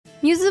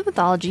Muses of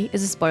Mythology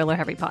is a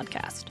spoiler-heavy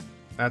podcast.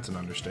 That's an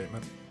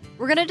understatement.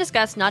 We're going to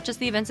discuss not just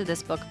the events of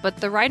this book, but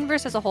the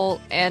Rhineverse as a whole,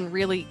 and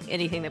really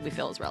anything that we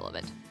feel is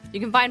relevant.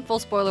 You can find full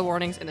spoiler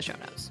warnings in the show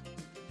notes.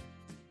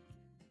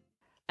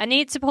 I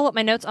need to pull up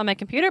my notes on my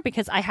computer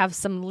because I have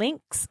some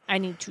links I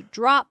need to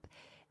drop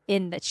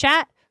in the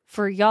chat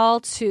for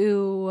y'all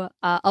to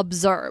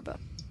observe.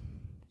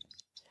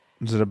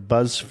 Is it a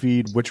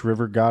BuzzFeed, which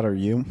river god are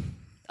you?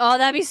 Oh,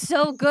 that'd be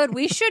so good.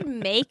 We should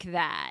make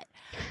that.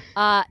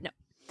 No.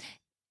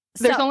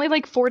 There's only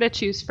like 4 to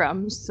choose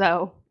from,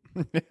 so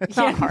it's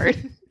not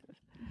hard.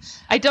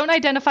 I don't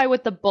identify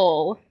with the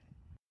bull.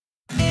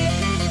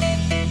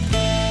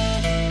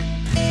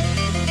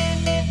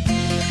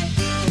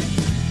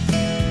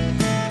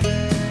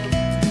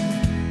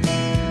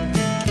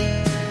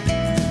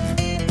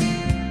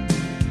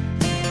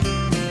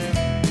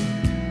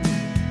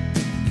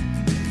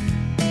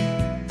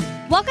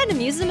 Welcome to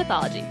Muses of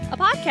Mythology, a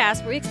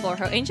podcast where we explore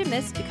how ancient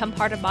myths become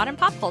part of modern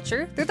pop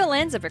culture through the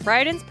lens of Rick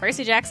Riordan's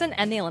Percy Jackson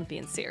and the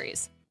Olympians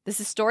series.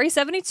 This is Story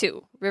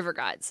 72, River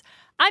Gods.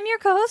 I'm your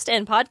co-host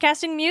and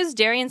podcasting muse,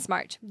 Darien and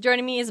Smartt.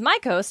 Joining me is my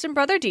co-host and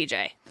brother,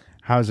 DJ.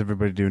 How's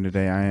everybody doing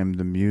today? I am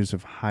the muse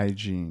of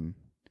hygiene.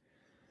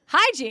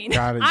 Hygiene?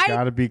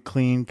 Gotta be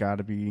clean,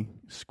 gotta be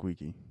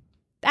squeaky.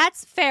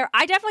 That's fair.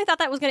 I definitely thought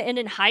that was going to end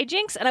in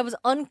hijinks, and I was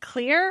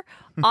unclear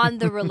on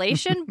the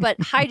relation, but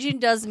hygiene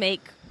does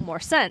make more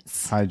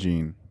sense.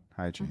 Hygiene.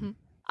 Mm-hmm.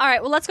 All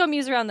right, well, let's go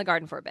muse around the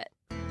garden for a bit.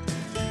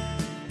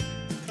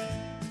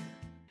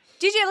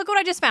 DJ, look what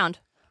I just found.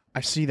 I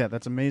see that.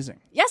 That's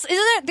amazing. Yes,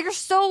 isn't it? They're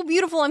so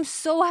beautiful. I'm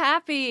so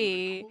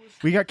happy.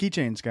 We got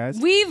keychains, guys.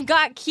 We've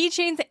got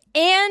keychains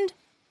and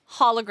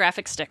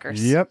holographic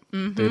stickers. Yep.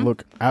 Mm-hmm. They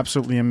look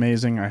absolutely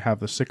amazing. I have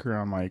the sticker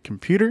on my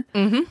computer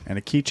and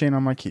a keychain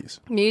on my keys.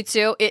 Me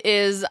too. It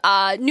is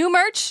new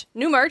merch.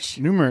 New merch.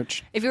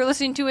 If you're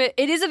listening to it,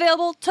 it is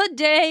available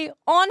today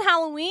on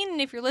Halloween.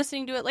 And if you're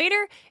listening to it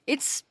later,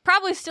 it's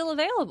probably still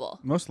available.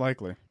 Most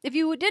likely. If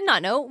you did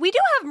not know, we do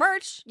have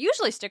merch,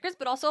 usually stickers,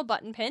 but also a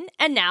button pin.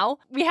 And now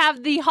we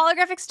have the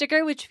holographic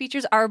sticker, which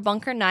features our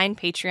Bunker 9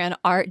 Patreon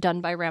art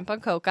done by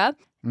Rampa Coca.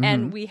 Mm-hmm.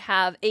 And we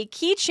have a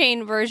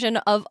keychain version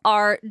of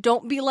our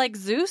Don't Be Like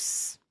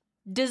Zeus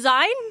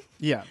design.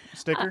 Yeah,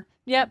 sticker.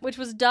 Yep, which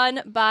was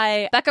done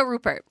by Becca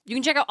Rupert. You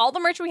can check out all the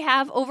merch we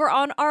have over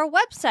on our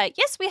website.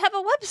 Yes, we have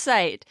a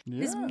website.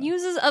 Yeah. It's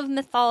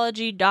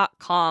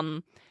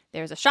musesofmythology.com.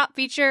 There's a shop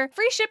feature.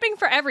 Free shipping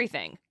for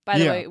everything, by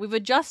the way. We've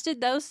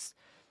adjusted those,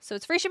 so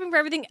it's free shipping for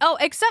everything. Oh,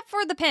 except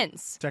for the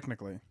pins.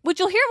 Technically. Which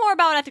you'll hear more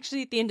about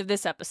actually at the end of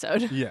this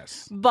episode.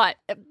 Yes. But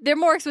they're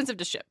more expensive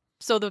to ship.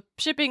 So the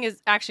shipping is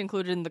actually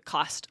included in the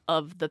cost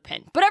of the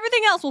pin. But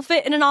everything else will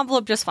fit in an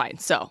envelope just fine,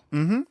 so.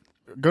 Mm-hmm.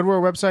 Go to our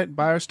website,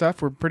 buy our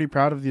stuff. We're pretty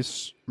proud of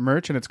this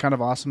merch, and it's kind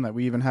of awesome that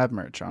we even have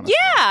merch, honestly.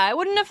 Yeah, I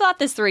wouldn't have thought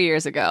this 3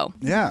 years ago.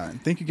 Yeah,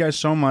 thank you guys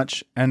so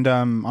much. And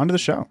on to the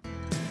show.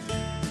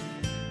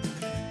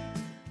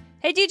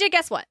 Hey, DJ,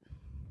 guess what?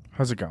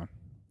 How's it going?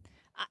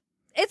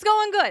 It's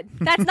going good.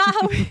 That's not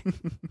how we...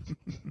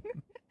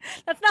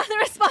 That's not the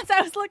response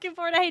I was looking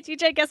for to, hey,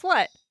 DJ, guess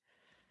what?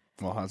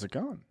 Well, how's it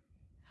going?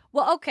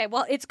 Well, okay.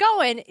 Well, it's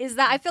going is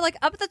that I feel like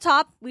up at the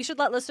top, we should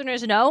let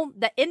listeners know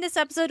that in this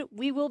episode,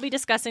 we will be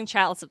discussing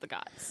Chalice of the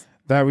Gods.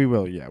 That we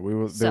will, yeah. We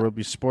will. There will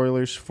be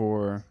spoilers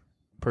for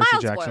Percy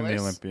Jackson and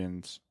the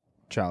Olympians,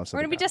 Chalice of the Gods.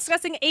 We're going to be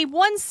discussing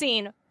one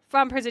scene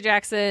from Percy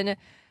Jackson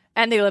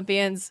and the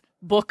Olympians,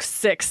 Book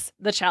 6,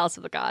 The Chalice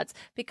of the Gods,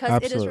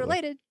 because it is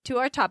related to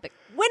our topic.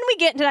 When we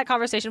get into that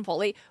conversation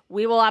fully,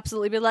 we will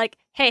absolutely be like,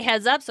 hey,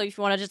 heads up. So if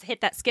you want to just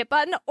hit that skip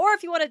button, or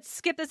if you want to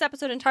skip this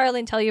episode entirely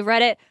until you've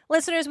read it,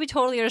 listeners, we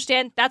totally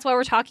understand. That's why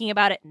we're talking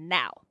about it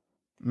now.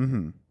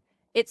 Mm-hmm.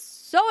 It's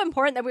so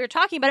important that we were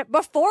talking about it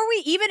before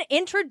we even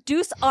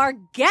introduce our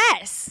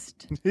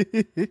guest.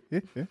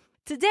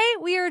 Today,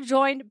 we are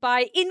joined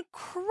by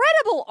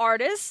incredible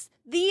artists,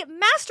 the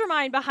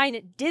mastermind behind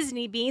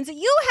DisneyBeans.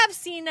 You have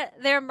seen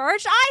their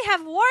merch. I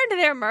have worn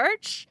their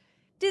merch.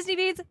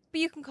 DisneyBeans,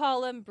 but you can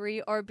call them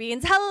Brie or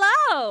Beans.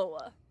 Hello!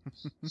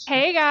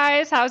 Hey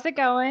guys, how's it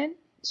going?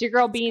 It's your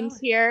girl Beans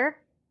here.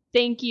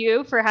 Thank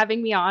you for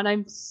having me on.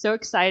 I'm so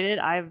excited.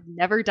 I've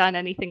never done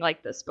anything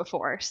like this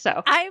before.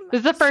 So this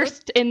is the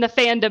first in the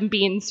fandom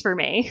Beans for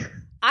me.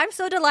 I'm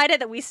so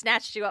delighted that we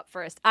snatched you up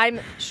first.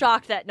 I'm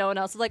shocked that no one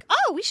else was like,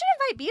 oh, we should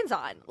invite Beans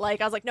on. Like,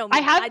 I was like, no,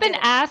 I have been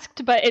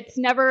asked, but it's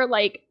never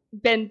like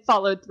been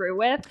followed through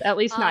with, at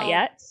least not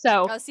yet.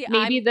 So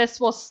maybe this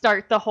will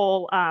start the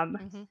whole,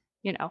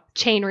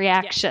 chain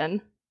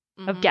reaction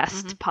of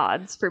guest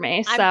pods for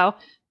me.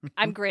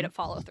 I'm great at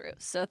follow through.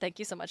 So thank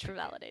you so much for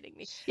validating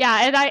me.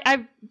 Yeah. And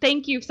I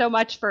thank you so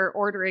much for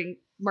ordering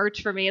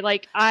merch for me.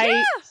 Like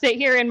I sit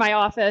here in my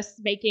office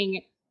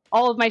making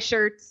all of my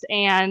shirts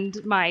and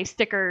my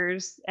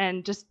stickers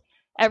and just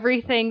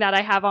everything that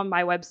I have on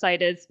my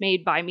website is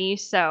made by me.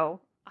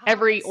 So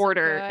every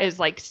order is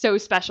like so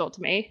special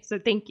to me. So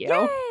thank you.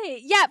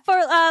 Yay! Yeah, for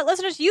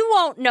listeners, you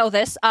won't know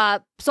this, so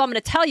I'm going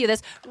to tell you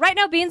this. Right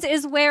now, Beans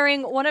is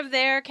wearing one of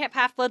their Camp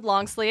Half-Blood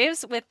long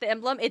sleeves with the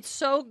emblem. It's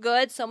so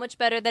good, so much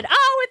better than,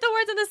 with the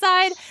words on the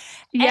side.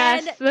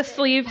 Yes, and the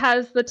sleeve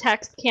has the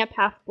text Camp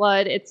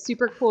Half-Blood. It's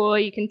super cool.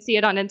 You can see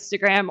it on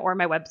Instagram or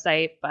my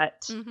website.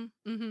 But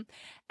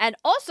And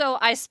also,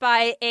 I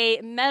spy a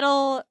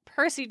metal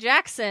Percy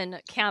Jackson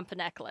camp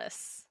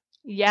necklace.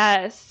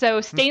 Yes, so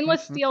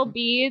stainless steel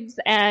beads,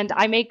 and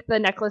I make the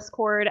necklace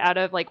cord out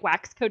of like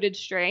wax coated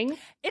string.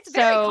 It's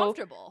very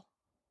comfortable.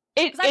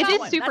 It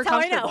is super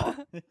comfortable.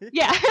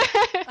 Yeah.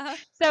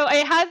 So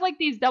it has like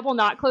these double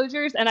knot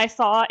closures, and I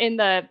saw in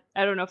the,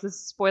 I don't know if this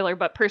is a spoiler,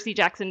 but Percy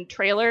Jackson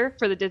trailer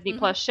for the Disney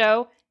Plus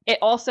show, it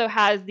also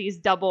has these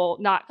double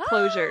knot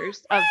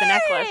closures of the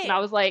necklace, and I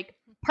was like,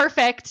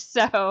 perfect.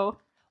 So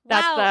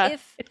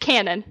that's it's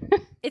canon.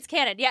 It's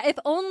canon. Yeah, if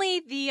only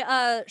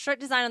the shirt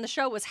design on the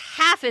show was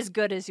half as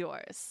good as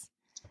yours.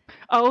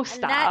 Oh,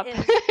 stop. And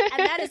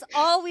that is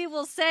all we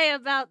will say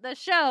about the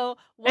show.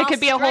 It could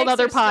be a whole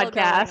other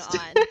podcast.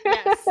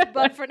 Yes,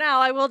 but for now,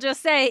 I will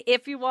just say,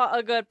 if you want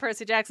a good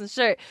Percy Jackson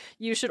shirt,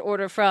 you should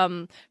order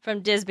from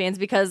DisneyBeans,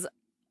 because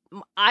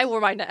I wore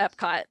mine to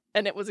Epcot,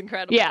 and it was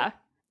incredible. Yeah.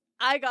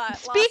 I got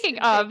Speaking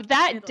of,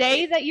 that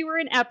day that you were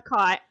in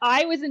Epcot,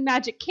 I was in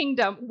Magic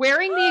Kingdom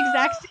wearing the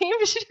exact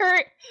same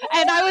shirt,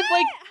 and I was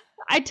like,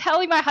 I'm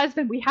telling my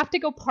husband we have to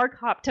go park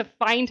hop to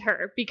find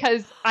her,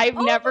 because I've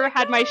never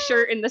had my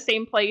shirt in the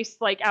same place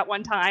like at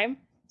one time.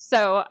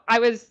 So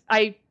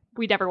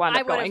we never wound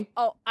up going.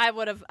 I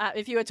would have,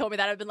 if you had told me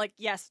that, I'd been like,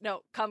 yes,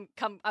 no, come.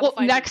 Well,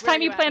 next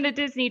time you plan a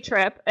Disney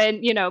trip,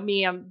 and you know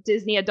me, I'm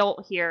Disney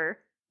adult here.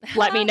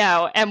 Let me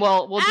know, and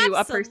we'll do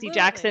a Percy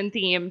Jackson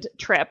themed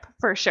trip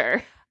for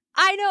sure.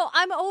 I know.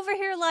 I'm over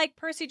here like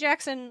Percy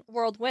Jackson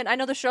World Wind. I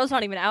know the show's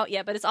not even out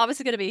yet, but it's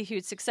obviously going to be a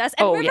huge success.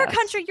 And River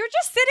Country, you're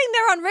just sitting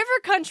there on River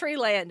Country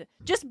land.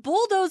 Just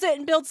bulldoze it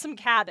and build some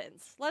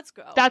cabins. Let's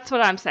go. That's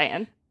what I'm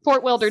saying.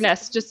 Fort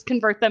Wilderness, just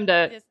convert them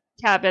to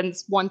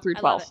cabins 1 through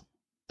 12.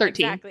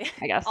 13, exactly.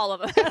 I guess. All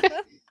of them.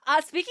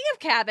 Speaking of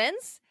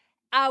cabins,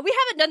 we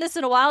haven't done this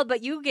in a while,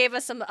 but you gave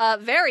us some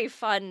very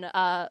fun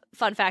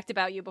fact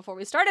about you before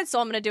we started, so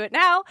I'm going to do it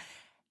now.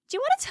 Do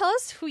you want to tell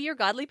us who your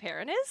godly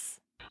parent is?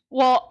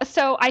 Well,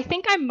 so I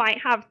think I might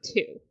have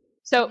 2.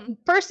 So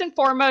first and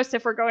foremost,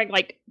 if we're going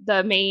like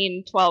the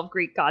main 12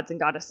 Greek gods and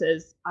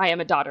goddesses, I am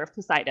a daughter of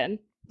Poseidon.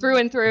 Through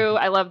and through,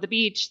 I love the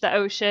beach, the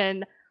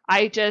ocean.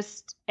 I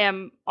just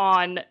am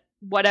on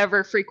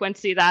whatever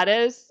frequency that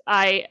is.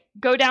 I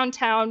go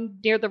downtown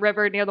near the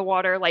river, near the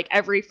water, like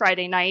every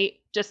Friday night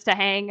just to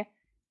hang.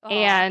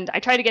 And I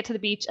try to get to the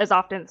beach as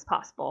often as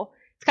possible.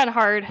 It's kind of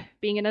hard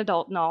being an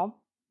adult and all.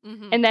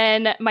 And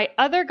then my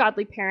other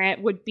godly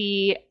parent would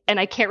be, and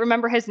I can't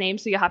remember his name,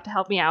 so you'll have to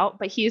help me out,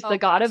 but he's the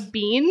god of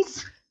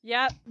beans.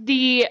 Yep.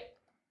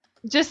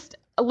 Just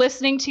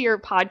listening to your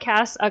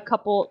podcast the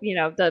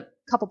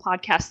couple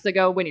podcasts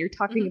ago when you're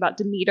talking about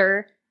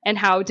Demeter and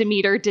how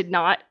Demeter did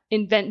not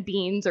invent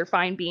beans or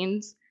find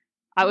beans,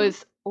 I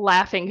was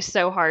laughing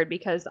so hard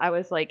because I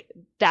was like,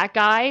 that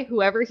guy,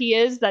 whoever he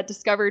is that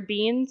discovered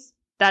beans,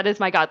 that is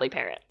my godly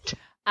parent.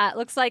 It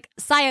looks like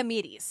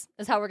Siamedes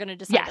is how we're going to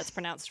decide that's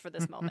pronounced for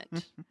this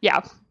moment.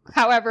 Yeah.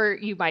 However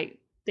you might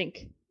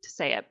think to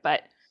say it.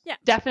 But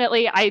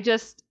definitely,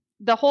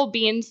 the whole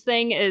beans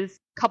thing is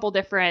a couple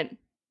different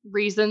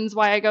reasons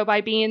why I go by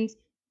beans.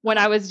 When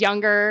I was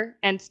younger,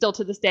 and still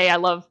to this day, I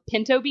love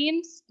pinto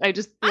beans. I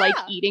just like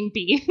eating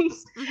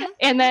beans.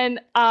 And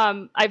then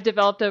I've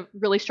developed a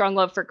really strong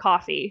love for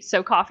coffee.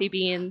 So coffee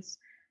beans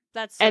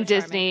and charming.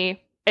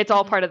 Disney, it's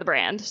all part of the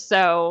brand.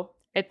 So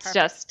it's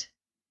just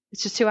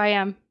who I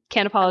am.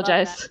 Can't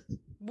apologize.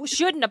 We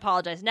shouldn't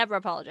apologize. Never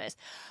apologize.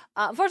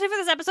 Unfortunately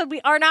for this episode,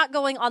 we are not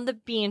going on the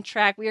bean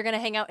track. We are going to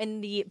hang out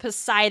in the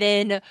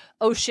Poseidon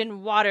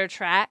ocean water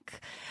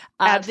track.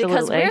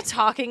 Because we're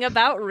talking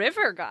about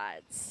river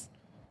gods.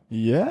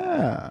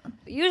 Yeah.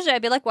 Usually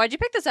I'd be like, why'd you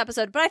pick this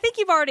episode? But I think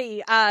you've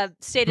already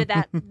stated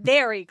that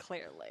very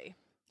clearly.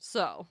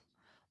 So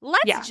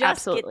let's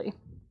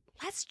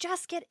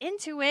just get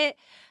into it.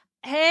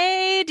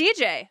 Hey,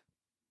 DJ.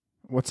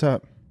 What's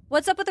up?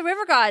 What's up with the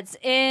river gods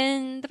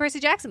in the Percy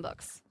Jackson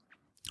books?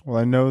 Well,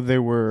 I know they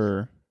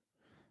were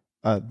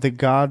the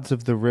gods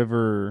of the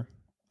river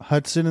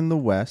Hudson in the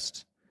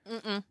west.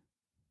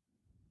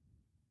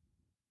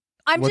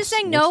 I'm just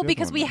saying no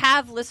because we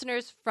have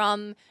listeners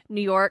from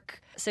New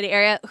York City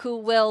area who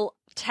will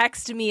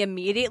text me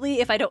immediately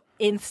if I don't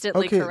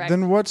instantly correct.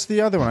 Then what's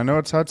the other one? I know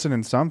it's Hudson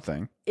and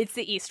something. It's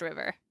the East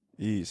River.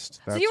 East.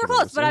 So you were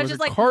close, but I was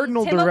just like,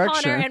 cardinal Tim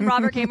direction. O'Connor and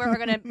Robert Kamer are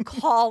going to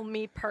call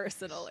me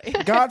personally.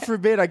 God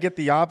forbid I get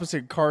the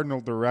opposite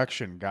cardinal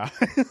direction, guys.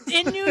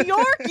 In New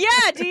York?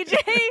 Yeah,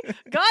 DJ.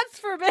 God's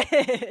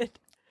forbid.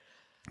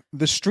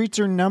 The streets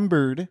are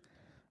numbered.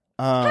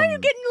 How are you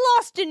getting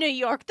lost in New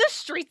York? The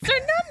streets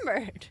are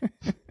numbered.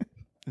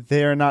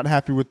 They are not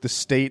happy with the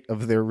state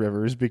of their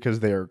rivers because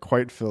they are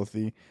quite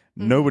filthy.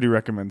 Nobody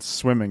recommends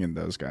swimming in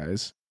those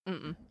guys.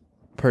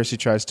 Percy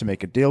tries to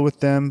make a deal with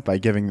them by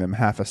giving them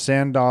half a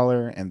sand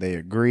dollar, and they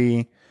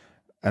agree.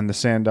 And the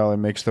sand dollar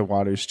makes the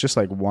waters just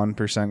like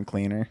 1%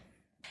 cleaner.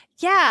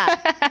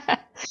 Yeah.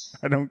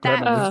 I don't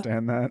quite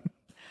understand that.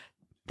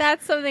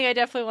 That's something I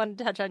definitely wanted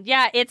to touch on.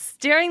 Yeah, it's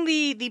during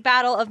the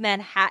Battle of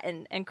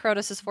Manhattan, and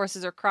Cronos'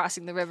 forces are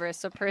crossing the river,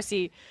 so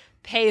Percy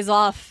pays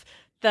off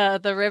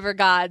the river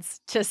gods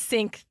to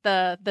sink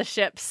the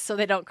ships so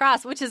they don't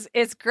cross, which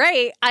is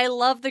great. I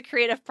love the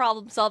creative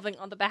problem solving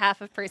on the behalf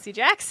of Percy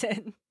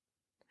Jackson.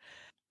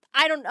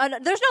 There's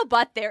no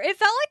but there. It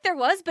felt like there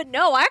was, but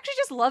no, I actually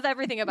just love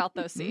everything about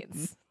those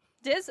scenes.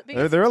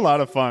 They're a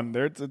lot of fun.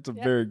 It's a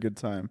very good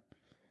time.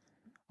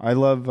 I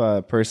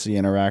love Percy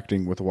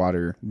interacting with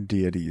water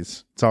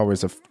deities. It's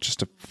always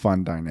just a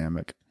fun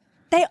dynamic.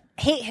 They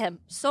hate him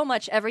so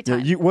much every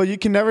time. Yeah, you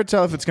can never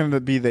tell if it's going to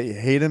be they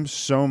hate him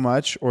so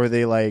much or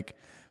they like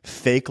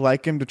fake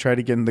like him to try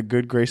to get in the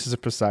good graces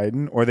of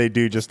Poseidon, or they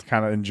do just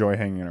kind of enjoy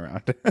hanging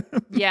around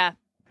him. Yeah.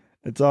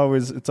 It's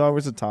always a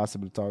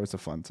toss-up, but it's always a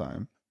fun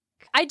time.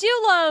 I do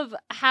love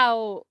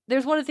how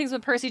there's one of the things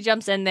when Percy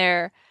jumps in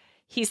there,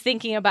 he's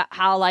thinking about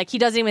how like he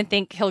doesn't even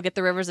think he'll get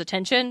the river's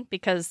attention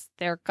because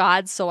they're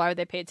gods, so why would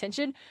they pay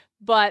attention?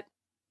 But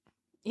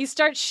he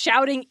starts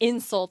shouting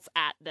insults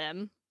at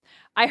them.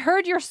 I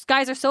heard your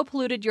guys are so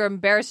polluted you're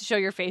embarrassed to show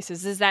your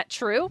faces. Is that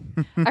true?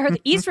 I heard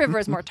the East River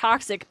is more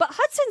toxic, but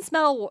Hudson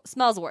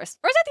smells worse.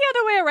 Or is that the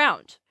other way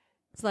around?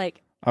 It's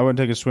like... I wouldn't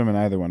take a swim in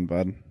either one,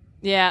 bud.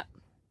 Yeah.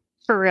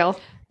 For real.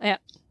 Yeah.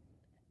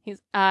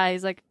 He's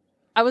like,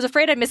 I was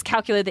afraid I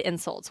miscalculated the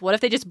insults. What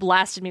if they just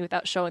blasted me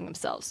without showing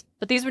themselves?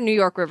 But these were New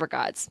York river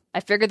gods. I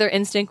figured their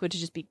instinct would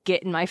just be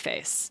get in my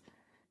face.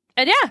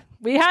 And yeah,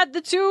 we had the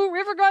two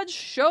river gods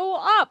show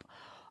up.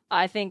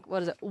 I think,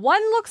 what is it?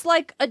 One looks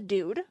like a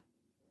dude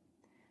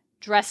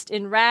dressed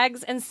in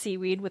rags and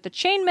seaweed with a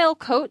chainmail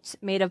coat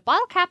made of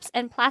bottle caps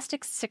and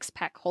plastic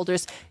six-pack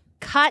holders.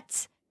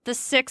 Cut the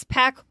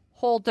six-pack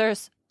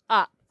holders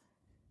up.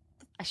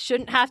 I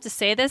shouldn't have to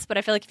say this, but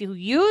I feel like if you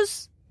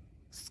use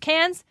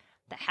cans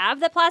that have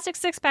the plastic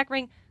six-pack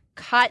ring,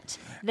 cut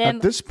them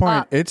At this point,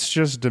 up. It's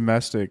just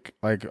domestic.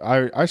 Like,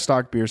 I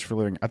stock beers for a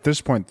living. At this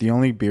point, the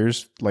only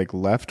beers, like,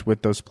 left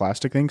with those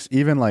plastic things,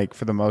 even, like,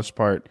 for the most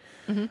part,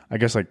 I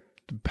guess, like,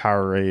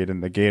 Powerade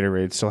and the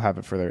Gatorade still have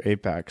it for their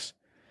 8-packs.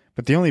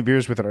 But the only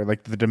beers with it are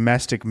like the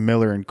domestic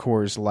Miller and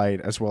Coors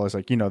Light, as well as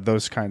like, you know,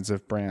 those kinds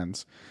of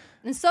brands.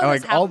 And so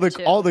like all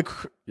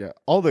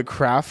the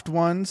craft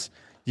ones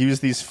use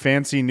these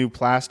fancy new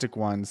plastic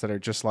ones that are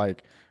just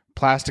like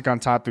plastic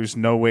on top. There's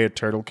no way a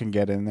turtle can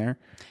get in there.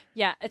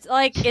 Yeah, it's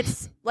like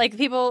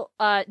people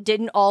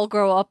didn't all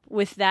grow up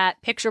with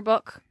that picture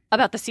book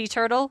about the sea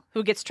turtle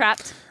who gets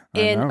trapped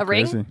in a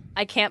ring. Crazy.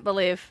 I can't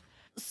believe.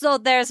 So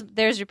there's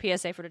your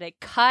PSA for today.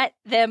 Cut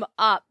them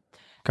up.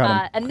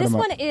 And this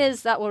one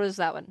is that. What is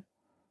that one?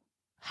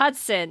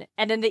 Hudson.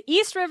 And then the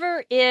East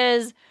River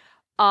is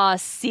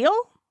seal.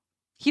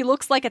 He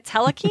looks like a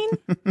telekine.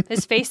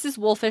 His face is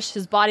wolfish.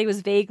 His body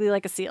was vaguely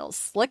like a seal,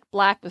 slick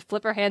black with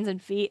flipper hands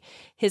and feet.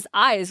 His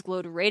eyes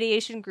glowed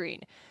radiation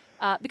green.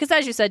 Because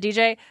as you said,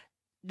 DJ,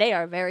 they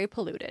are very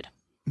polluted.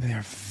 They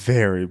are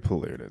very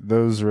polluted.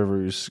 Those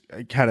rivers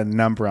had a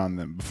number on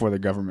them before the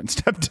government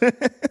stepped in.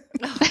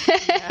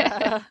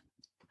 Yeah.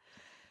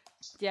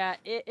 Yeah,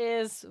 it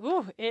is.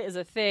 Ooh, it is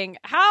a thing.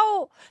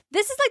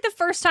 This is like the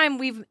first time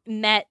we've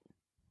met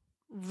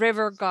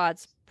river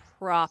gods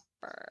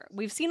proper.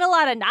 We've seen a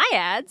lot of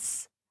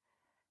naiads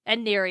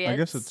and nereids. I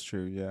guess it's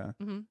true, yeah.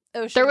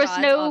 Mm-hmm. There was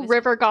no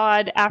river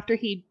god after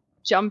he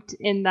jumped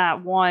in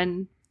that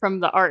one from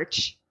the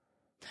arch.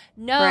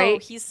 No,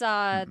 right? He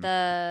saw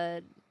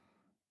the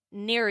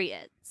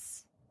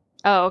nereids.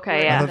 Oh,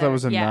 okay, yeah. I thought that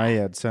was a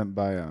naiad sent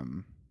by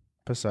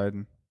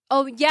Poseidon.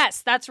 Oh,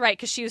 yes, that's right,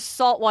 because she was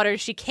saltwater.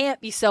 She can't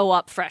be so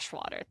up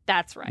freshwater.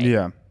 That's right.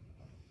 Yeah.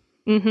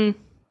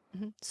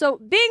 Mm-hmm. So,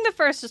 being the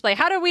first display,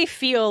 how do we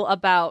feel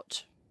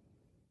about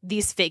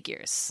these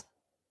figures?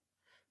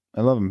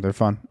 I love them. They're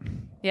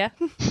fun. Yeah?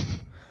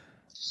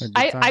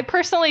 I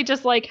personally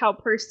just like how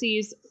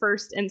Percy's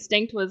first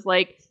instinct was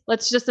like,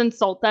 let's just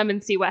insult them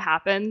and see what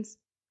happens.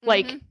 Mm-hmm.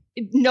 Like,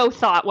 no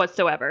thought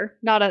whatsoever.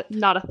 Not a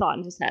thought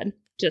in his head.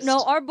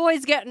 No, our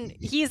boy's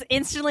he's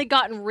instantly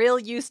gotten real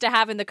used to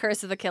having the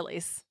curse of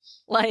Achilles.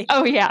 Like,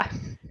 oh yeah,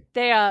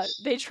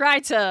 they try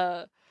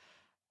to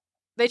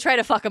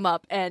fuck him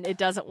up and it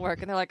doesn't work,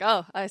 and they're like,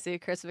 oh, I see,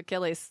 curse of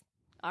Achilles.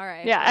 All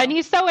right. Yeah, and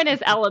he's so in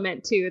his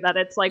element too that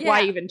it's like,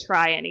 why even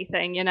try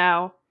anything, you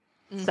know?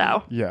 Mm-hmm.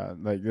 So yeah,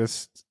 like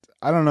this.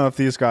 I don't know if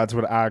these gods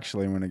would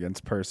actually win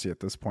against Percy at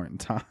this point in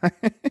time.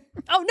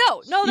 Oh,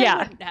 no, they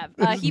wouldn't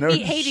have. He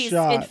beat Hades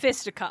in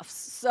fisticuffs,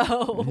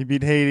 so... He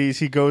beat Hades.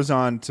 He goes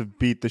on to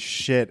beat the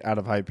shit out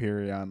of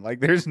Hyperion. Like,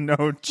 there's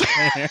no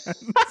chance.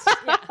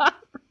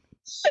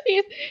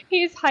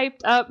 He's hyped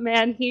up,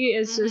 man. He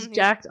is just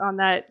jacked on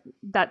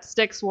that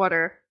Styx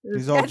water.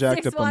 He's all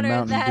jacked up on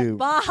Mountain Dew.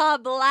 Baja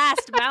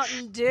Blast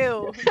Mountain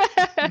Dew.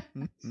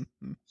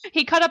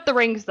 He cut up the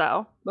rings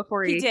though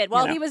before he did.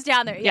 Well, he was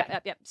down there.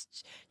 Yep.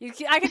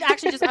 I could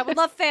actually I would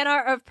love fan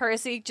art of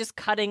Percy just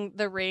cutting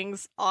the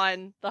rings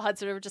on the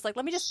Hudson River. Just like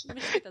let me just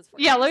get those for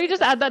you. Yeah, let me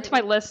just add that to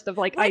my list of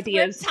like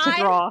ideas to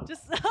draw. You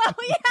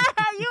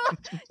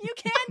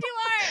can do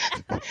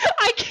art.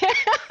 I can.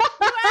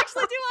 You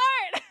actually do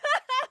art.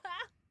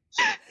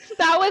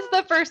 That was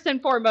the first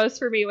and foremost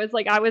for me. Was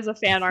like I was a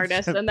fan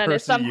artist, and then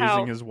it somehow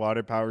using his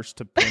water powers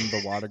to pin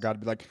the water god to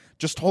be like,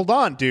 just hold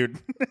on, dude.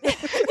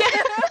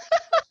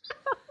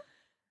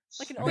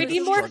 We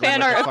need more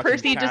fan art of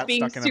Percy just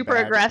being super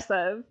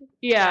aggressive.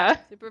 Yeah,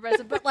 super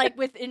aggressive, but like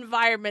with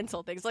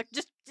environmental things, like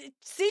just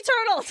sea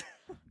turtles.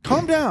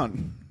 Calm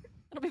down.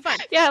 It'll be fine.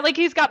 Yeah, like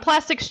he's got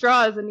plastic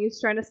straws and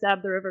he's trying to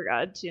stab the river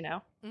gods.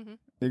 Mm-hmm.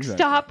 Exactly.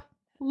 Stop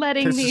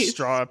letting these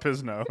straw up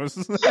his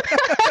nose.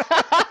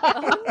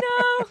 Oh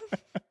no!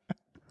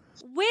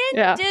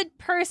 When did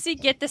Percy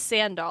get the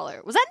sand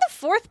dollar? Was that in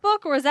the 4th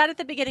book or was that at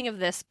the beginning of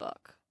this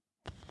book?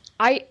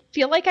 I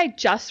feel like I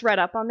just read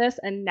up on this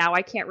and now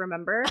I can't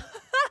remember.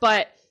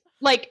 But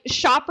like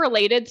shop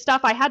related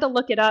stuff, I had to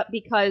look it up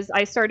because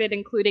I started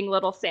including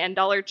little sand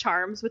dollar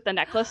charms with the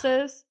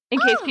necklaces in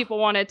case people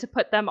wanted to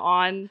put them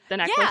on the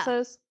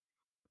necklaces.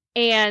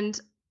 Yeah. And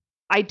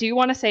I do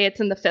want to say it's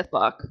in the 5th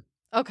book.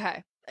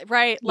 Okay.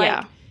 Right.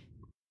 Like,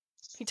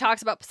 he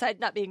talks about Poseidon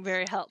not being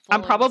very helpful.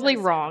 I'm probably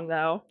wrong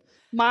though.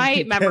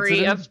 My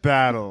memory of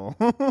battle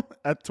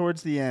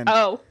towards the end.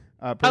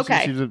 Percy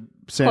receives a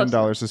sand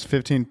dollars, his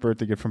 15th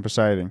birthday gift from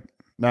Poseidon.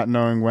 Not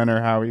knowing when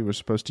or how he was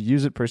supposed to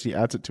use it, Percy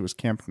adds it to his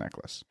camp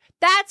necklace.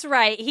 That's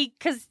right.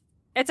 Because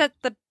it's at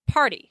the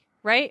party,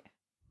 right?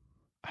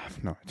 I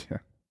have no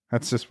idea.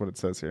 That's just what it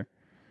says here.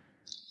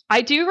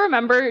 I do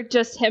remember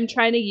just him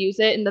trying to use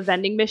it in the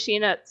vending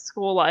machine at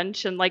school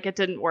lunch, and like it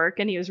didn't work,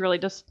 and he was really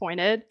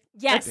disappointed.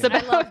 Yes, I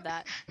love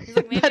that.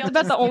 Like, that's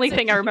about the only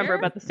thing I remember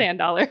about the sand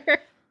dollar.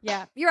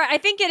 Yeah, you're right. I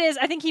think it is.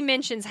 I think he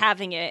mentions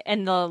having it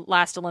in the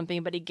last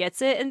Olympian, but he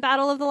gets it in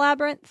Battle of the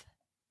Labyrinth.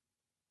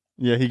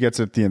 Yeah, he gets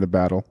it at the end of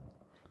battle.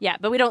 Yeah,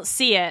 but we don't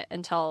see it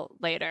until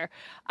later.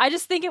 I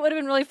just think it would have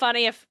been really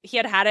funny if he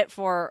had had it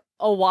for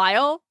a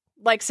while,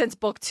 like since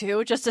book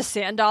 2, just a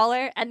sand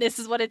dollar, and this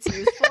is what it's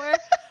used for.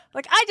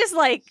 Like, I just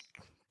like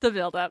the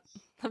build-up.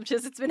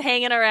 It's been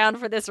hanging around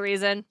for this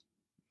reason.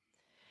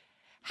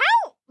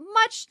 How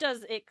much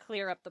does it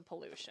clear up the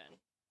pollution?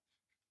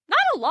 Not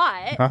a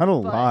lot. Not a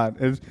lot.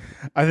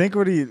 I think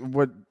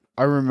what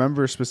I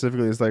remember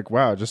specifically is like,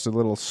 wow, just a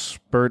little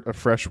spurt of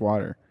fresh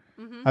water.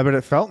 Mm-hmm. I bet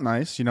it felt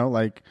nice,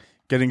 like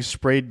getting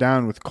sprayed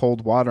down with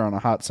cold water on a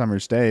hot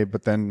summer's day,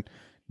 but then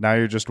now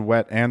you're just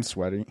wet and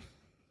sweaty.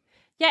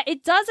 Yeah,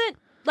 it doesn't,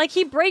 like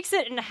he breaks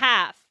it in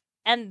half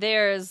and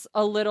there's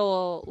a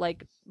little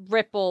like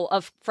ripple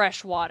of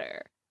fresh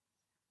water.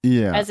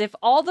 Yeah. As if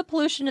all the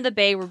pollution in the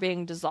bay were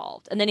being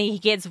dissolved. And then he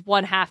gives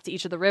 1/2 to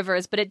each of the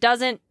rivers, but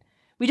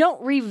we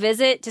don't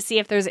revisit to see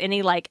if there's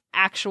any like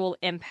actual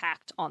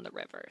impact on the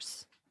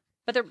rivers.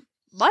 But there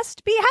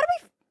must be.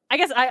 I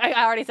guess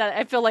I already said it.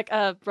 I feel like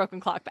a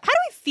broken clock, but how do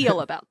we feel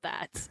about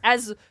that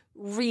as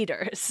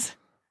readers?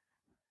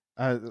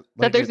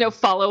 That there's no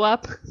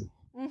follow-up?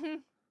 Mm-hmm.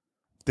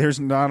 There's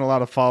not a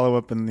lot of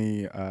follow-up in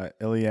the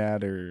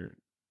Iliad or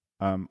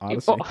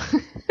Odyssey.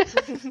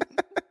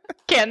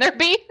 Can there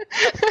be?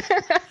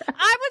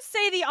 I would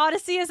say the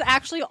Odyssey is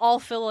actually all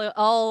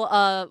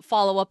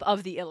follow-up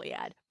of the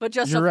Iliad, but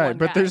just you're of right. one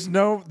But guy.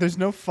 there's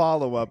no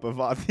follow-up of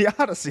the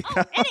Odyssey.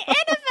 And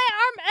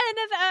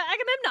of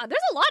Agamemnon,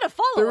 there's a lot of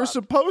follow-up. There was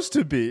supposed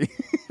to be.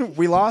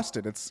 We lost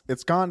it.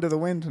 It's gone to the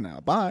wind now.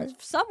 Bye.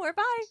 Somewhere,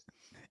 bye.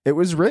 It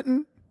was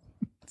written.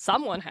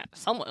 Someone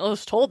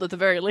was told at the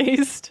very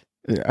least.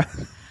 Yeah.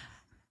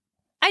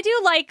 I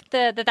do like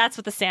that's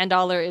what the sand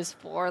dollar is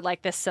for,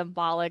 like this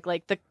symbolic,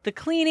 like the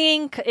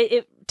cleaning.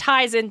 It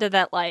ties into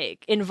that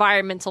like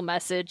environmental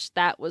message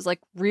that was like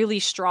really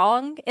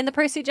strong in the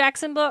Percy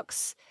Jackson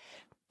books,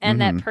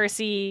 and that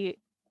Percy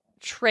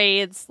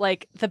trades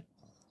like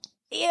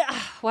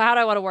how do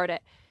I want to word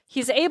it?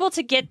 He's able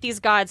to get these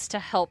gods to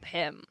help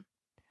him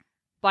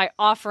by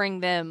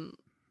offering them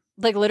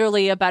like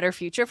literally a better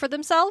future for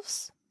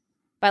themselves.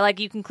 By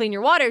like, you can clean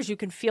your waters, you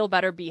can feel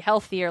better, be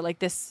healthier, like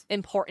this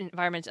important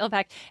environmental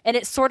impact. And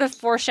it sort of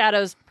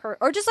foreshadows,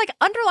 or just like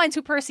underlines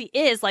who Percy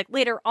is. Like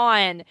later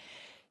on,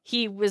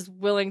 he was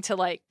willing to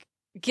like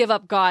give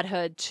up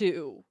godhood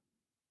to,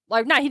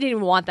 like, he didn't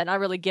even want that, not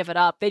really give it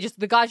up.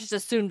 The gods just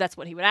assumed that's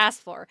what he would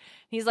ask for. And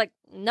he's like,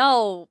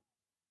 no,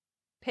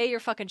 pay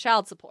your fucking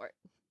child support.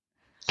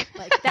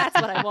 Like, that's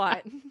what I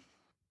want.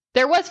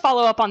 There was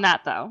follow-up on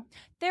that, though.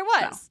 There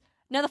was. So.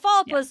 Now, the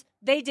follow-up was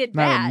they did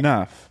bad. Not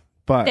enough.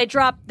 But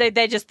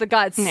the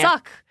gods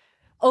suck.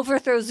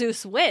 Overthrow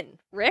Zeus, win.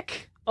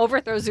 Rick,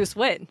 overthrow Zeus,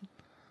 win.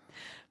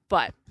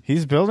 But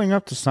he's building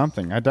up to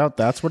something. I doubt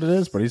that's what it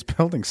is, but he's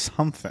building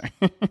something.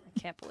 I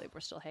can't believe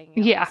we're still hanging out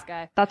with this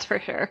guy. That's for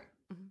sure.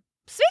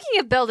 Speaking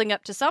of building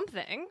up to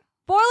something,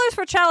 spoilers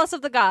for Chalice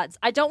of the Gods.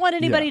 I don't want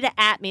anybody to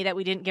at me that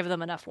we didn't give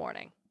them enough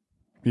warning.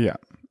 Yeah.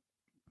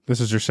 This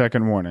is your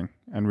second warning,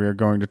 and we are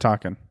going to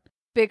talking.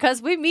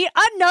 Because we meet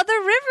another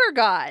river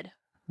god.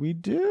 We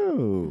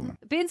do.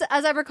 Beans,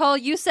 as I recall,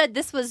 you said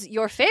this was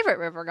your favorite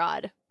river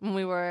god when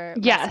we were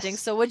Yes. messaging.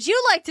 So would you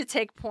like to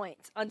take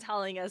point on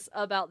telling us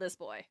about this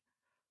boy?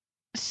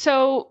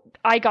 So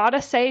I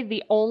gotta say,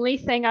 the only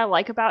thing I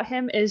like about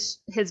him is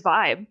his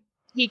vibe.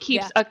 He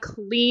keeps a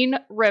clean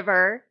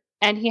river,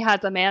 and he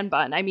has a man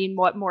bun. I mean,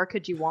 what more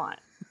could you want?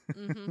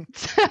 Mm-hmm.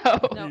 So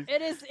No,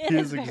 it is. He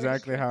is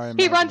exactly how I.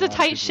 He runs a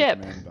tight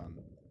ship.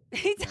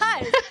 He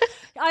does.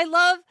 I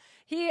love.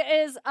 He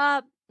is.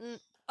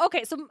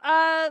 Okay, so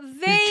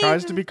he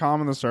tries to be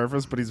calm on the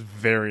surface, but he's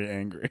very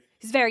angry.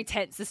 He's very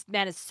tense. This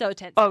man is so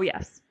tense. Oh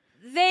yes.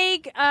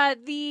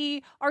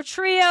 Our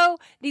trio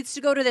needs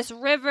to go to this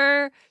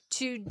river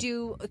to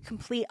do a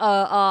complete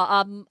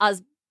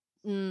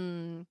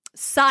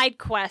side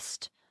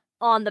quest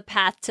on the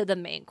path to the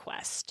main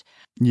quest.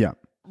 Yeah.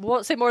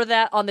 Won't say more to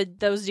that on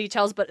those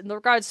details, but in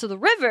regards to the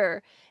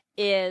river,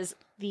 is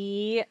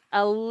the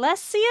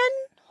Ellison?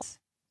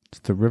 It's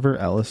the River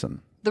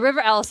Ellison. The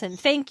River Ellison,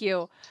 thank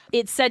you.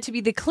 It's said to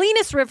be the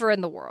cleanest river in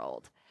the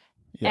world.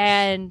 Yes.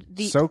 And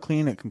so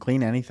clean it can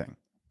clean anything.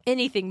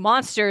 Anything.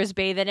 Monsters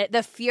bathe in it.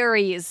 The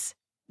Furies.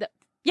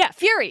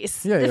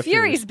 Furies. Yeah, the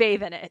Furies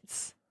bathe in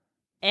it.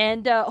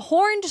 And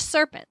horned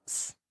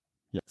serpents.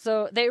 Yeah.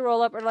 So they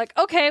roll up and are like,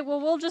 okay, well,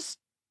 we'll just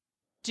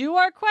do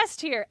our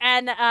quest here.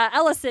 And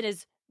Ellison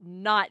is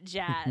not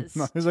jazzed.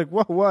 No, he's like,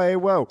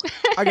 whoa.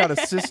 I got a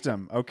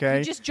system, okay?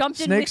 You just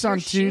jumped in Snakes with your on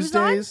shoes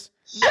Tuesdays.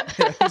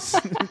 Yes.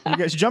 You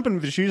guys jumping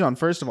with your shoes on,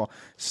 first of all.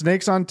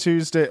 Snakes on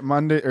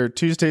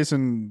Tuesdays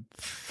and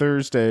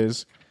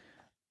Thursdays.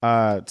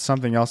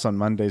 Something else on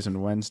Mondays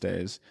and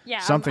Wednesdays. Yeah,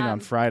 something on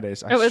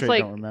Fridays. I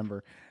don't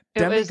remember.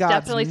 It was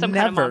definitely some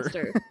kind of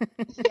monster.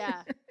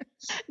 Yeah.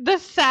 The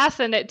sass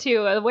in it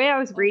too. The way I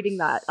was reading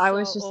that, I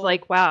was just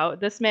like, wow,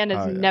 this man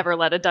has never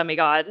let a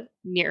demigod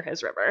near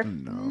his river.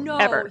 No.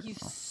 Ever.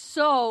 He's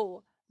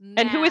so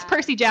mad. And who is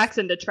Percy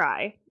Jackson to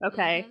try?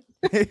 Okay.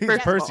 Mm-hmm.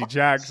 Percy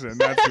Jackson.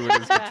 That's who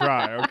it is to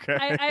try. Okay.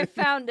 I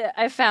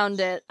found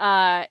it.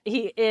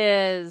 He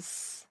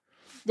is.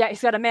 Yeah,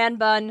 he's got a man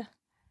bun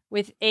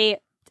with a.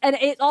 And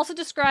it also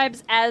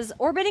describes as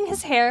orbiting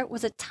his hair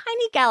was a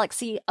tiny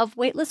galaxy of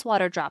weightless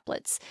water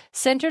droplets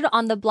centered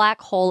on the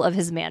black hole of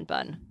his man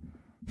bun.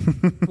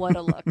 What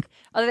a look.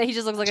 Other than he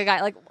just looks like a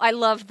guy. Like, I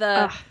love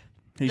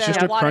he's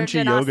just a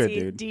crunchy yoga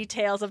dude.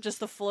 Details of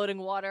just the floating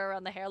water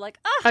around the hair. Like,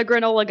 a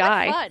granola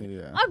guy.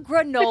 Yeah. A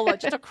granola,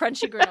 just a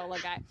crunchy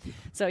granola guy.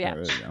 So,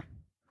 yeah.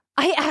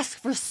 I ask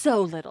for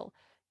so little.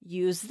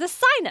 Use the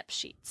sign-up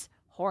sheets.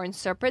 Horned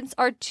serpents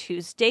are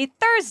Tuesday,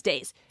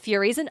 Thursdays.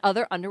 Furies and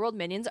other underworld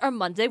minions are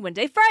Monday,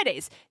 Wednesday,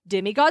 Fridays.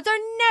 Demigods are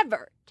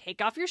never. Take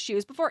off your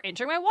shoes before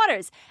entering my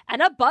waters.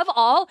 And above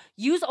all,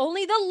 use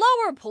only the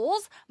lower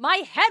pools. My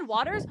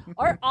headwaters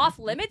are off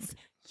limits.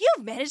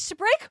 You've managed to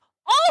break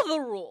all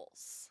the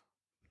rules.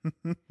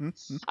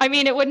 I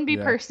mean, it wouldn't be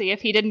Percy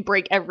if he didn't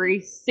break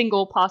every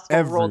single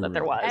possible rule that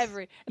there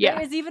was.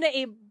 There is even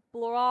a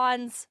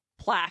bronze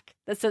plaque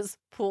that says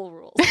pool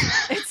rules.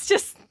 It's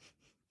just...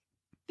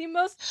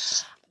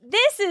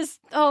 This is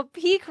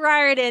peak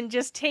Riordan,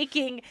 just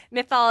taking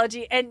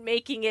mythology and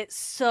making it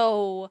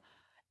so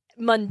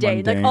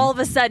mundane. Like, all of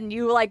a sudden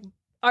you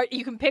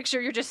you can picture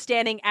you're just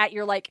standing at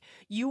your, like,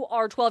 you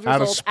are 12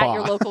 years old at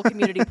your local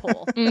community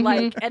pool.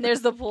 Like, and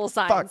there's the pool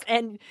signs.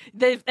 And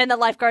the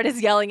lifeguard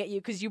is yelling at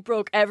you because you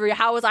broke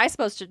how was I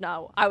supposed to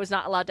know I was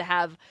not allowed to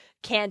have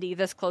candy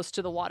this close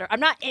to the water? I'm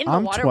not in the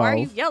water. 12. Why are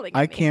you yelling at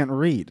me? I can't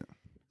read.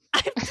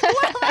 I'm 12.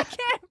 I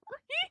can't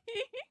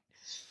read.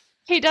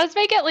 He does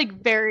make it, like,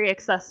 very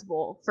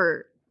accessible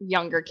for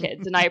younger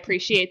kids, and I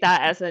appreciate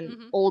that as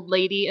an old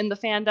lady in the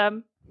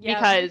fandom,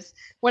 because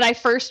when I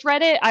first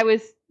read it, I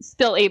was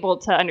still able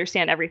to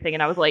understand everything,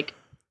 and I was, like,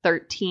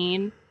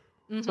 13,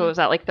 so was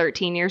that, like,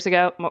 13 years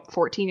ago,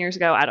 14 years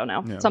ago? I don't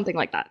know, something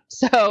like that.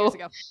 So,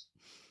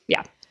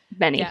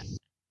 many.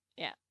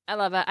 Yeah, I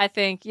love it. I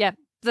think,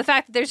 the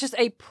fact that there's just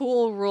a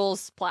pool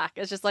rules plaque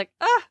is just like,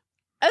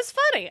 it's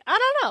funny. I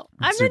don't know.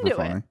 I'm into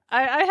it.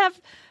 I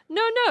have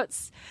no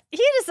notes.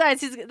 He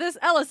decides this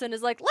Ellison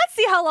is like, let's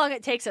see how long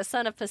it takes a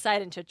son of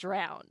Poseidon to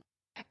drown.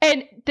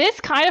 And this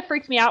kind of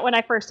freaked me out when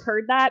I first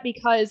heard that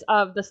because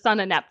of the son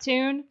of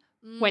Neptune,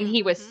 when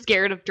he was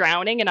scared of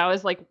drowning. And I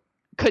was like,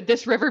 could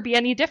this river be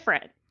any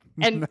different?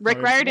 And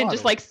Rick Riordan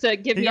just likes to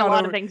give me a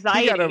lot of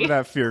anxiety. He got over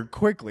that fear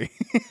quickly.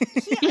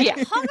 He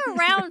hung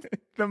around.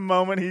 The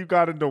moment he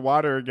got into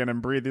water again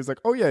and breathed, he's like,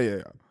 oh,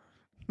 yeah.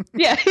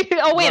 Yeah.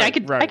 Oh wait, I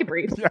could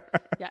breathe.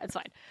 Yeah, it's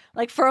fine.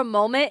 Like, for a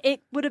moment,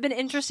 it would have been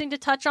interesting to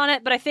touch on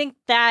it, but I think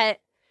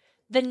that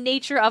the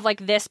nature of,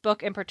 like, this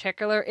book in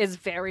particular is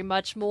very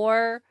much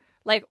more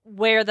like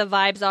where the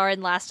vibes are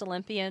in Last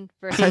Olympian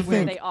versus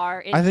where they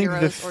are in Heroes or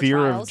Trials. The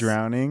fear of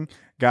drowning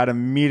got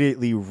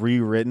immediately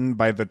rewritten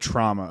by the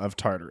trauma of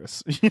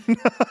Tartarus.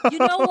 You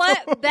know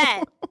what?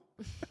 Bet.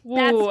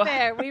 That's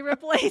fair. We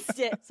replaced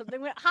it.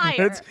 Something went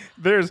higher.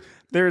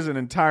 There's an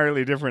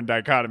entirely different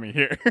dichotomy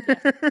here.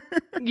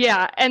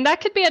 Yeah, and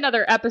that could be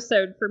another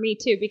episode for me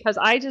too, because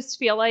I just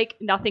feel like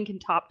nothing can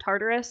top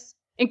Tartarus,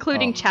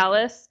 including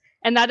Chalice.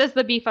 And that is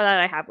the beef that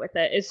I have with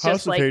it. It's House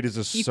just of like Hades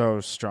is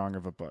so strong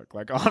of a book.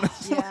 Like,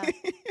 honestly.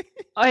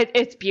 Yeah.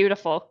 It's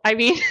beautiful. I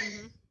mean,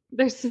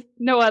 there's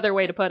no other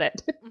way to put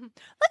it.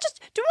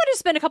 Do we want to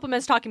spend a couple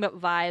minutes talking about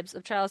vibes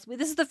of Chalice?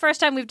 This is the first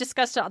time we've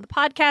discussed it on the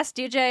podcast.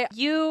 DJ,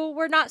 you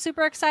were not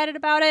super excited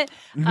about it.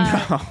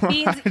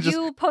 Beans,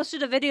 you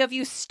posted a video of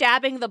you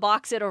stabbing the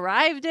box it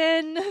arrived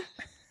in.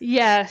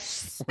 Yes.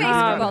 Space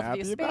for both of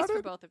you. Space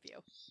for both of you.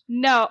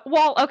 No.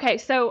 Well, okay.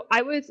 So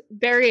I was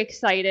very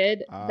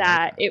excited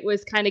that it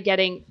was kind of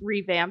getting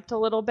revamped a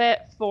little bit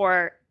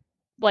for,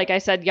 like I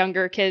said,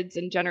 younger kids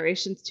and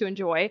generations to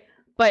enjoy.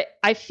 But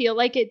I feel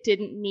like it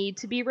didn't need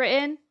to be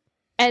written.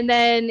 And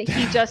then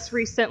he just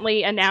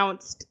recently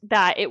announced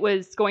that it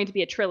was going to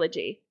be a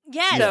trilogy.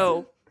 Yes.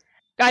 So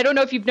I don't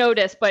know if you've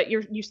noticed, but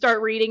you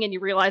start reading and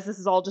you realize this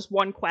is all just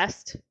one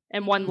quest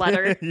and one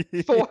letter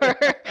for.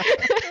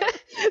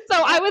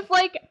 So I was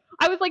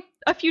like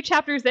a few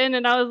chapters in,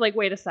 and I was like,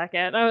 wait a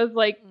second. I was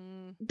like,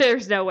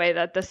 there's no way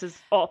that this is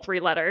all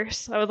 3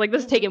 letters. I was like,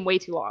 this is taking way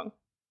too long.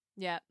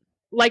 Yeah.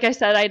 Like I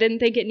said, I didn't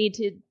think it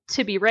needed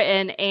to be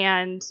written.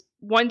 And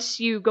once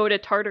you go to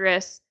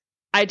Tartarus,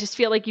 I just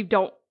feel like you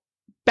don't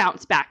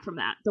bounce back from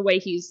that the way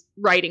he's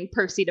writing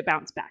Percy to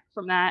bounce back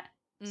from that.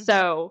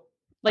 So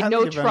like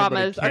no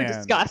traumas are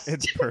discussed.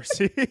 It's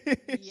Percy.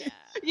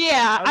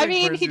 Yeah. I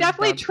mean, he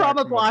definitely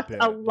trauma blocked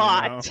a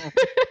lot. You know?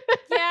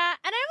 Yeah,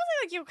 and I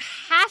also like you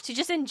have to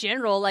just in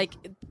general, like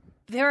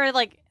there are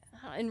like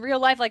in real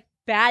life, like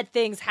bad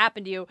things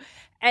happen to you,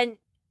 and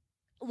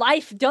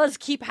life does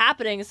keep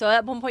happening. So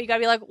at one point you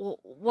gotta be like,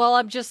 well,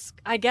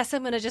 I guess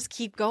I'm gonna just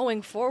keep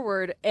going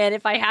forward, and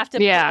if I have to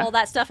put all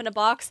that stuff in a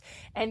box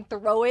and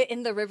throw it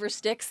in the river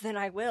Styx, then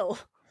I will.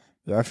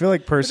 Yeah, I feel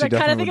like Percy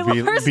definitely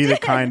would be the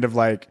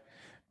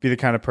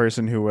kind of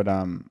person who would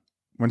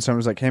when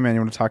someone's like, hey man,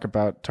 you want to talk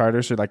about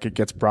Tartarus, or like it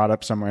gets brought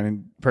up somewhere,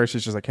 and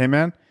Percy's just like, hey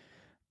man,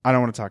 I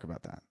don't want to talk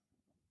about that.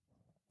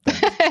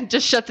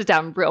 Just shuts it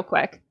down real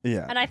quick.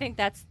 Yeah. And I think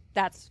that's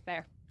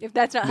fair. If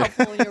that's not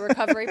helpful in your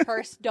recovery, you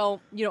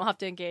don't have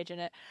to engage in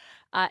it.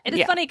 It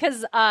is funny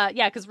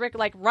because Rick,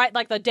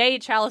 like the day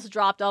Chalice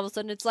dropped, all of a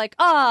sudden it's like,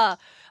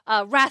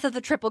 Wrath of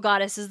the Triple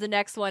Goddess is the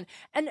next one.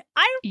 And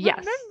I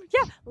remember,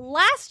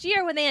 last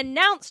year when they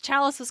announced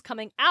Chalice was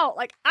coming out,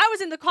 like I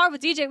was in the car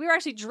with DJ. We were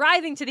actually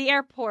driving to the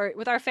airport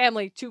with our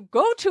family to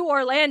go to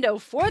Orlando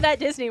for that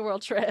Disney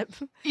World trip.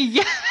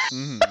 Yeah.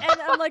 And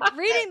I'm like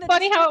reading the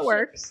funny how it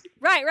works.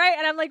 Right.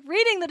 And I'm like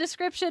reading the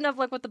description of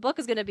like what the book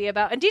is going to be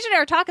about. And DJ and I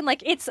are talking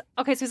like it's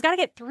okay. So he's got to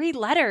get 3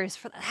 letters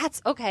for that.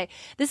 That's okay.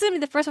 This is going to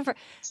be the first one for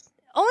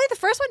only the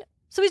first one.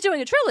 So he's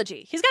doing a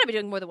trilogy. He's got to be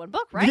doing more than one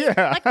book, right?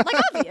 Yeah. Like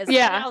obvious.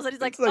 Yeah. And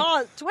he's like,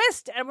 oh,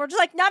 twist. And we're just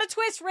like, not a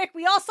twist, Rick.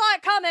 We all saw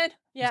it coming.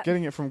 Yeah. He's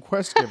getting it from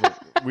Quest Giver.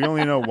 We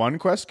only know one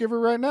Quest Giver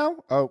right now?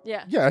 Oh,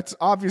 yeah. It's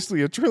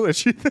obviously a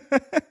trilogy.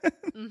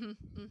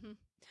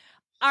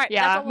 All right.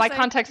 Yeah, my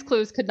context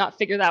clues could not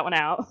figure that one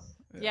out.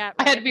 Yeah. Right.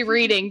 I had to be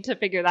reading to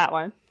figure that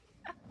one.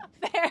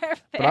 Fair.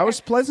 But I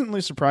was pleasantly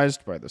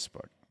surprised by this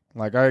book.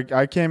 Like,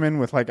 I came in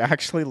with like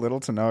actually little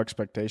to no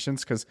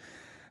expectations because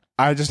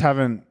I just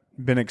haven't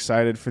been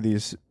excited for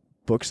these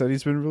books that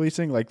he's been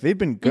releasing. Like they've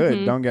been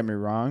good, don't get me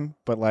wrong,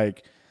 but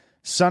like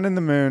Sun and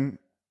the Moon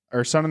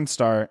or Sun and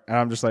Star, and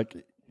I'm just like,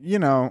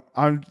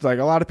 I'm like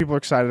a lot of people are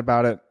excited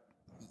about it.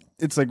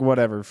 It's like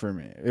whatever for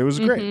me. It was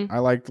great. I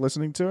liked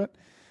listening to it.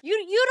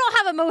 You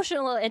don't have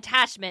emotional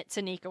attachment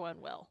to Nico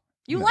and Will.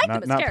 You like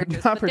them as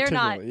characters, but they're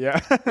not. Yeah.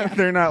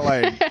 They're not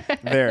like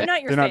they're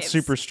not your They're not faves.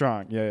 super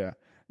strong. Yeah.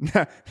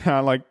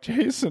 Not like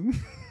Jason.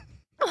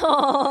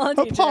 Oh,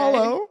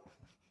 Apollo.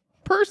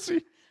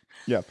 Percy.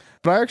 Yeah.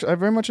 But I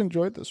very much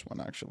enjoyed this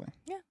one, actually.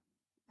 Yeah.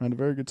 I had a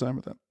very good time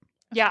with it.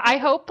 Yeah, I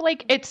hope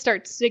like it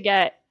starts to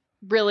get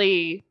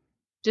really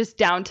just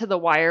down to the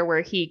wire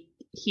where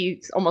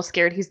he's almost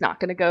scared he's not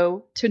going to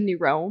go to New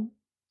Rome.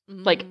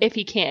 Like if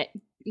he can't,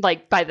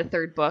 like by the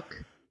 3rd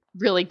book,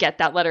 really get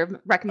that letter of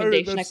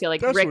recommendation. I feel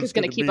like Rick is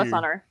going to keep us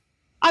on our...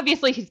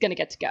 Obviously, he's going to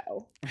get to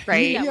go,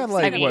 right? He had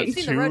like,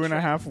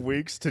 2.5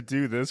 weeks to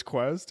do this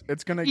quest?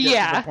 It's going to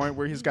get to the point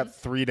where he's got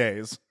 3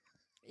 days.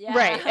 Yeah.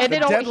 Right. And the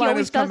deadline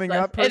is coming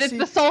up, Percy, and it's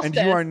the solstice.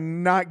 And you are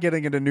not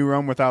getting into New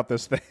Rome without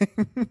this thing.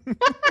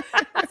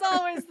 It's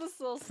always the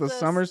solstice. The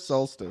summer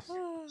solstice.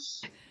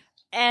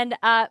 And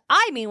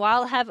I,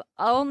 meanwhile, have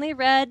only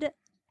read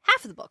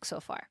half of the book so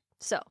far.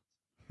 So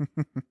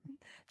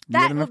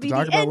that will be to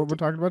talk about what we're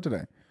talking about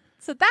today.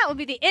 So that will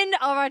be the end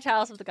of our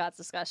Chalice of the Gods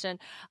discussion.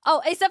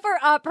 Oh, except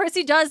for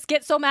Percy does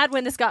get so mad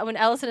when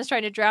Ellison is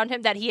trying to drown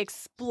him that he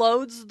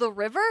explodes the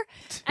river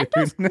and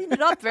does clean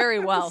it up very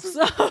well.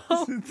 So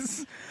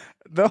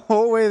the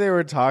whole way they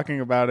were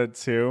talking about it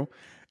too,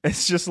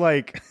 it's just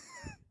like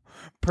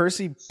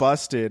Percy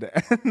busted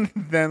and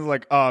then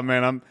like, oh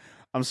man,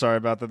 I'm sorry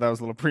about that. That was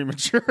a little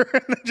premature,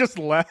 and then just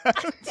left.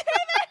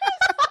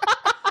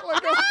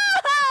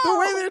 The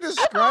way they're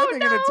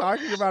describing it and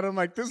talking about it, I'm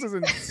like, this is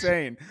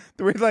insane.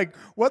 The way, like,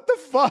 what the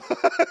fuck?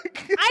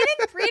 I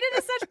didn't read it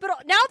as such, but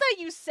now that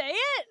you say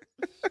it.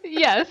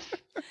 Yes.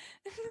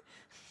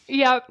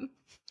 Yep.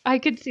 I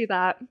could see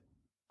that.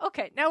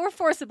 Okay, now we're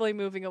forcibly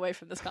moving away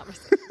from this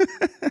conversation.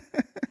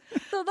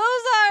 So those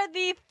are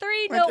the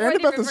three noteworthy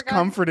Annabeth is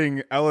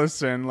comforting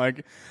Ellison,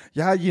 like,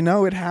 yeah,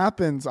 it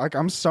happens. Like,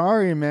 I'm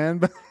sorry, man,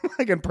 but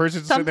like, in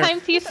person,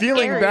 sometimes he's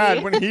feeling scary.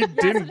 Bad when he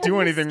didn't do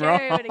anything wrong.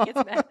 When he gets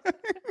mad. I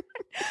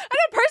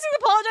know Percy's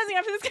apologizing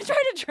after this guy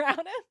tried to drown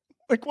him.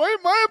 Like, why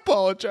am I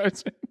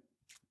apologizing?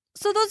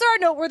 So those are our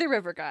noteworthy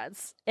river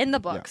gods in the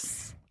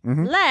books. Yeah.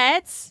 Mm-hmm.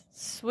 Let's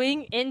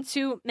swing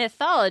into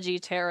mythology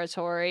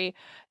territory.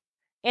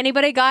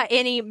 Anybody got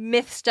any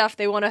myth stuff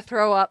they want to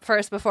throw up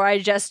first before I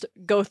just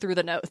go through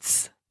the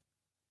notes?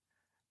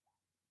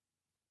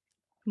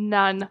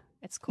 None.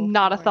 It's cool.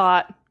 Not a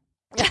thought.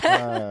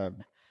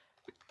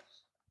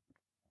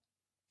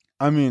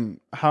 I mean,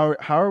 how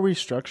are we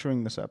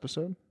structuring this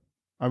episode?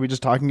 Are we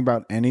just talking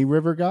about any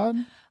river god?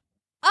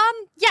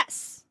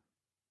 Yes.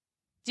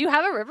 Do you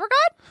have a river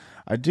god?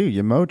 I do.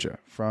 Yamoja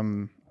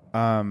from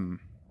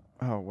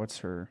what's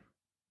her?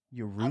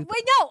 Eureka.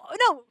 Wait,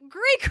 no,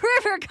 Greek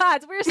river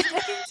gods. We're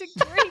sticking to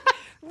Greek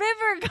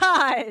river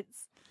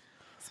gods.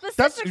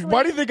 Specifically,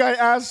 why do you think I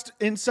asked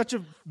in such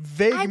a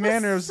vague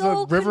manner as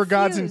the river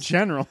gods in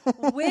general?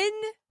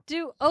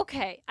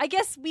 Okay, I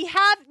guess when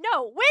have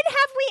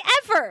we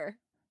ever?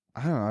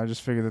 I don't know. I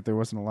just figured that there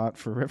wasn't a lot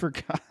for river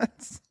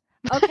gods.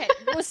 Okay,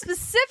 well,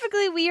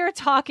 specifically, we are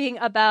talking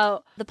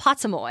about the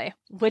Potamoi,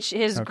 which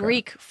is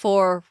Greek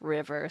for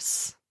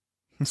rivers.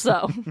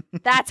 So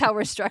that's how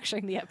we're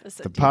structuring the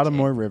episode. The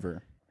Potamoi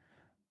River.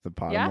 The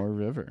Potamoi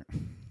River.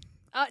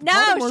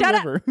 No, shut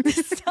up.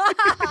 Stop.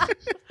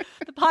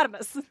 The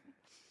Potamus.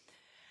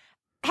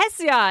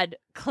 Hesiod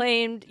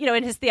claimed,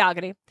 in his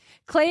Theogony,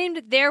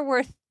 claimed there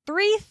were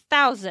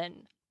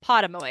 3,000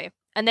 Potamoi,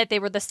 and that they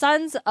were the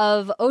sons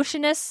of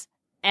Oceanus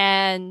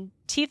and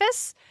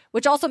Tethys,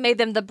 which also made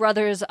them the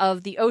brothers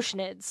of the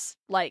Oceanids,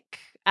 like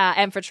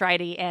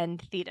Amphitrite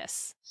and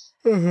Thetis.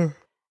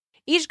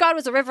 Each god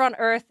was a river on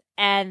earth,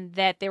 and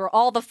that they were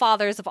all the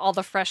fathers of all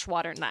the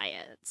freshwater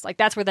naiads. Like,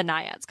 that's where the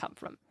naiads come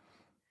from.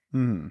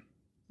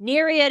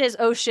 Nereid is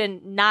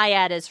ocean,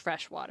 naiad is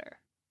freshwater.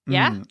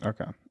 Yeah?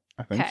 Okay.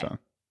 I think so.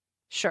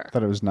 Sure. I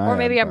thought it was naiad. Or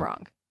maybe I'm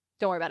wrong.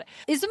 Don't worry about it.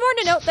 It's important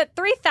to note that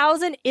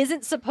 3,000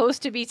 isn't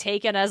supposed to be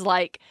taken as,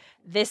 like,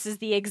 this is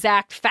the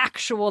exact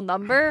factual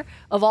number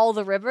of all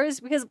the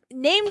rivers, because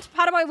named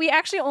Potamoi, we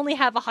actually only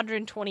have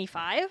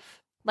 125.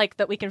 Like,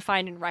 that we can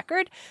find in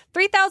record.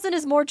 3,000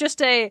 is more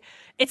just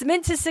it's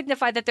meant to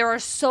signify that there are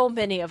so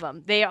many of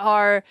them. They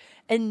are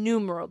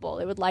innumerable.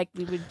 We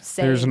would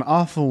say. There's an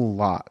awful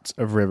lot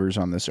of rivers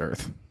on this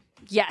earth.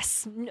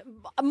 Yes. More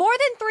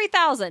than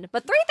 3,000.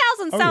 But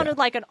 3,000 sounded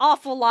like an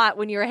awful lot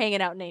when you were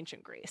hanging out in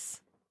ancient Greece.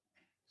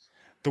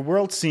 The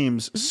world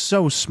seems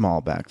so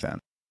small back then.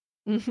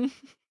 Mm-hmm.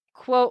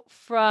 Quote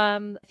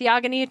from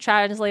Theogony,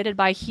 translated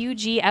by Hugh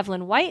G.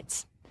 Evelyn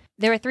White.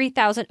 There are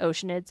 3,000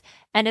 Oceanids,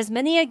 and as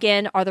many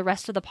again are the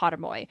rest of the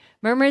Potamoi,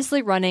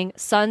 murmurously running,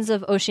 sons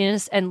of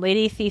Oceanus, and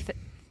Lady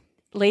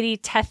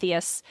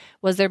Tethys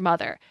was their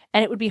mother,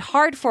 and it would be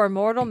hard for a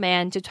mortal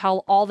man to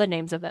tell all the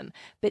names of them,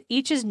 but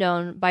each is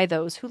known by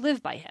those who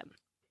live by him.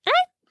 I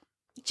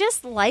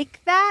just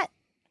like that.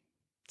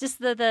 Just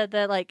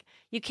the like,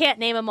 you can't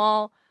name them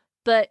all,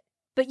 but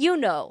you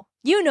know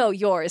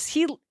yours.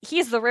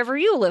 He's the river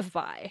you live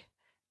by.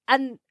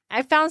 And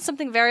I found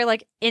something very,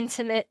 like,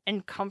 intimate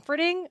and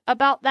comforting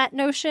about that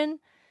notion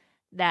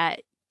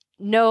that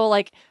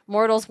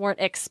mortals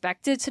weren't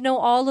expected to know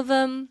all of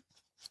them,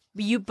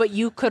 but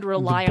you could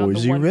rely on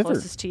the one River.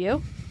 Closest to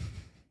you.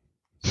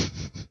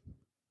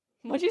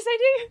 What'd you say,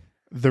 D?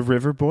 The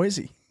River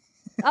Boise.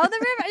 Oh,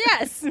 the river.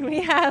 Yes,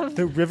 we have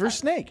the River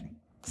Snake.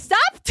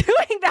 Stop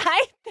doing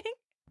that.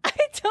 I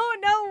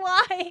don't know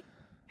why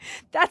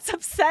that's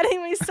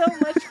upsetting me so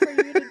much for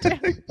you to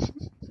do.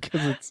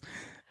 Because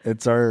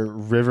it's our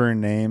river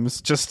names,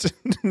 just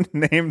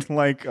named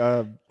like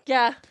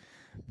the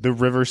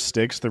River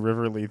Styx, the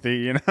River Lethe,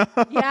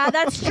 Yeah,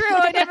 that's true.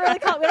 I never really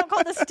we don't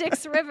call the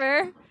Styx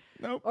River.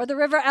 Nope. Or the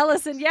River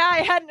Ellison. Yeah,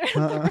 I hadn't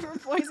heard the River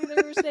Boise, the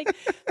River Snake,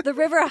 the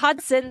River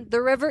Hudson,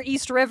 the River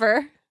East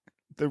River.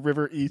 The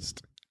River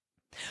East.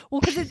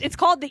 Well, because it's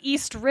called the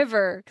East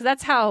River, because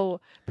that's how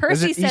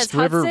Percy says East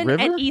River Hudson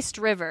River? and East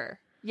River.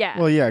 Yeah.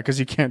 Well, yeah, because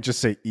you can't just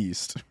say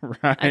East,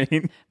 right?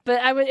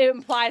 It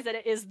implies that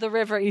it is the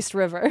River East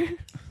River.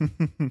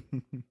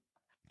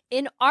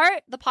 In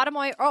art, the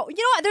Potamoi. Oh, you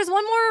know what? There's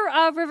one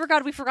more river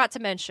god we forgot to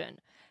mention,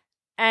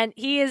 and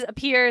he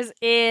appears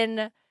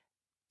in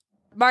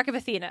Mark of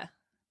Athena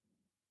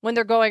when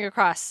they're going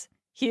across.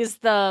 He's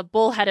the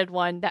bull-headed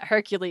one that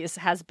Hercules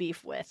has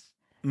beef with.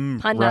 Pun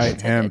not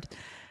intended.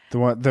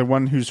 Him. The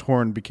one whose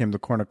horn became the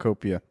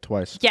cornucopia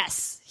twice.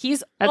 Yes,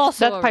 he's that's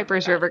river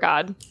Piper's god. river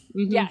god.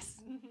 Mm-hmm. Yes.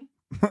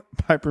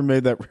 Piper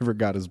made that river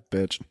god his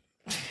bitch.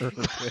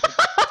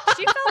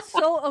 She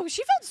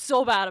felt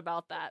so bad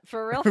about that.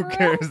 For real, Who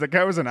cares? The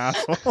guy was an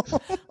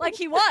asshole. Like,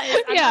 he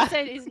was. I'm not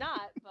saying he's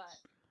not, but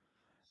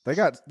they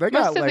got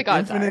like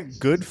infinite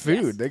good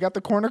food. Yes. They got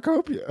the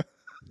cornucopia.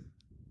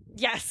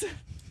 Yes.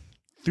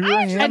 Threw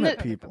a ham at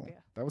people.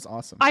 That was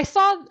awesome. I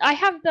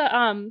have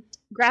the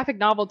graphic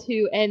novel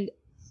too, and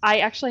I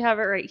actually have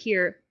it right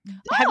here.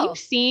 Oh. Have you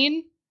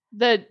seen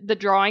the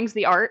drawings,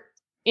 the art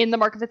in the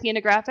Mark of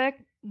Athena graphic?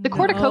 The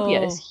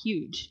cornucopia is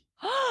huge.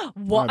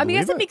 Well, I mean,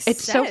 it makes sense.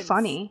 It's so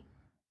funny.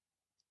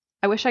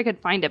 I wish I could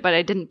find it, but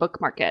I didn't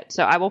bookmark it,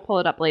 so I will pull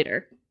it up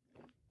later.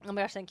 Oh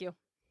my gosh, thank you.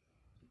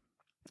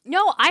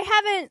 No, I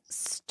haven't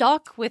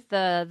stuck with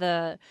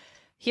the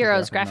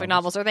Heroes graphic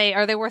novels. Are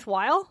they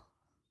worthwhile?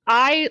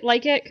 I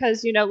like it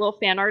because, little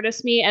fan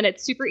artist me, and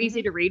it's super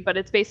easy to read, but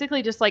it's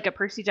basically just like a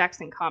Percy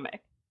Jackson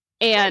comic.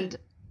 And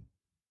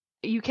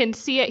you can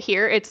see it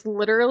here. It's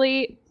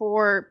literally,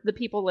 for the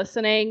people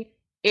listening,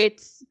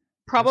 it's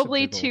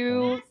probably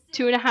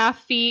 2.5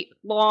 feet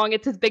long.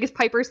 It's as big as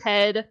Piper's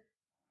head.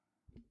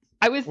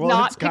 I was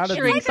not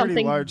picturing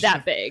something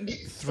that big.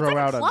 Throw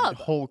out a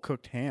whole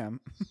cooked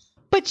ham.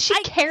 But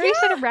she carries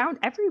it around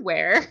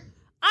everywhere.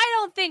 I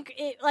don't think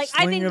it, like,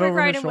 I think Rick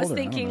Riordan was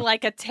thinking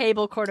like a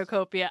table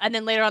cornucopia, and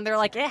then later on they're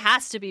like, it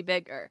has to be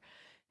bigger. And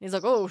he's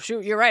like, oh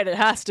shoot, you're right, it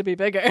has to be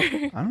bigger.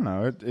 I don't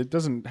know, it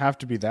doesn't have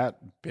to be that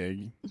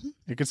big.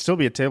 It could still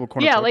be a table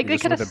cornucopia. Yeah, like they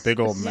could have a big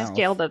old mouth.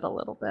 Scaled it a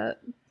little bit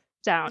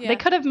down. Yeah. They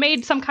could have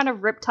made some kind of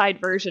riptide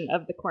version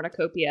of the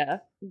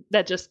cornucopia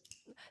that just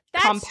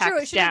compacts down. That's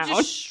true. It should have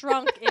just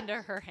shrunk into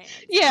her hand.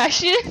 Yeah,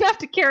 she didn't have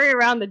to carry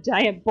around the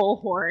giant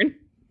bullhorn.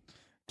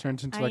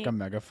 Turns into like a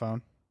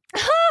megaphone.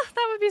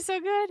 That would be so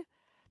good.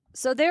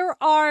 So there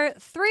are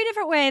 3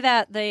 different ways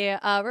that the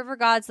river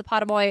gods, the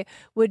Potamoi,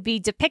 would be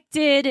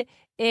depicted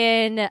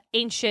in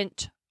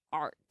ancient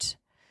art.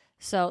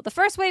 So the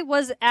first way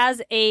was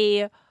as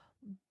a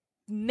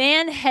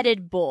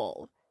man-headed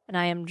bull. And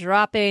I am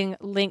dropping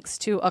links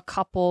to a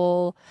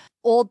couple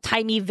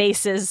old-timey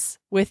vases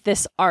with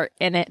this art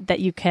in it that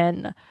you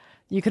can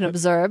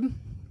observe.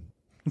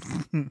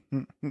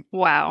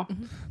 Wow.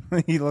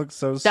 He looks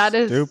so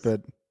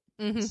stupid.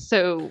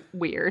 So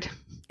weird.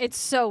 It's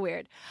so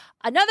weird.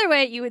 Another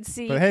way you would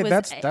see, but hey,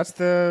 that's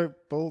the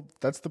bull.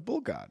 That's the bull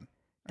god.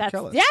 That's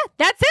him.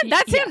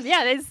 That's him.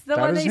 Yeah, it's the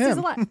one that he sees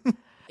a lot.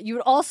 You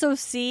would also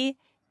see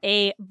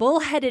a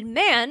bull-headed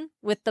man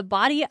with the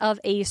body of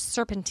a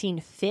serpentine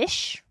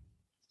fish.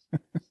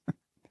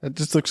 It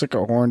just looks like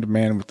a horned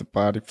man with a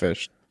body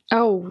fish.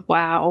 Oh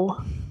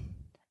wow!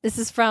 This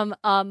is from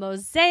a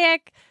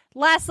mosaic.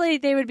 Lastly,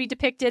 they would be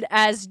depicted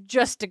as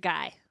just a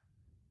guy.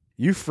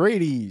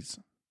 Euphrates.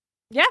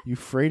 Yeah.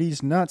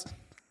 Euphrates nuts.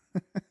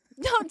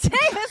 No,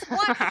 Davis,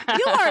 what?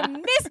 You are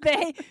Miss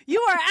Bay. You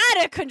are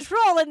out of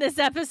control in this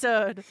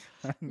episode.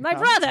 My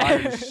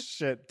brother.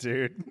 Shit,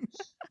 dude.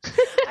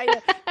 I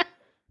know.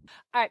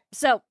 All right,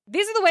 so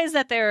these are the ways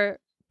that they're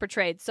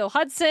portrayed. So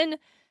Hudson,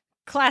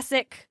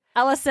 classic.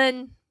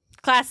 Ellison,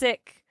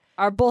 classic.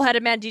 Our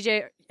bullheaded man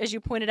DJ, as you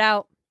pointed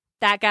out,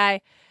 that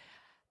guy.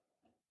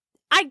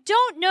 I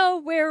don't know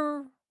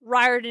where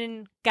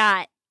Riordan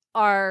got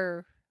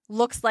our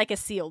looks like a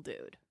seal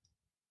dude.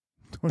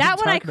 That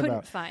one I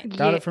couldn't find.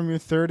 Got it from your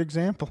third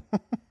example.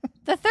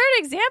 The third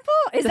example?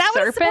 Is that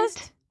what it's supposed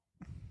to?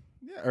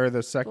 Yeah, or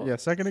the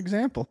second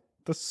example.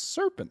 The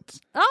serpent.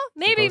 Oh,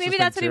 maybe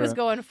that's what he was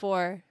going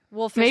for.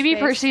 Maybe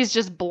Percy's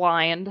just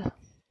blind.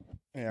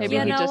 Yeah, maybe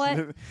you know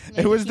what?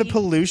 It was the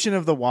pollution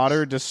of the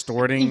water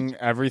distorting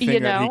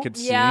everything that he could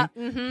see. Yeah,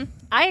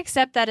 I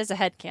accept that as a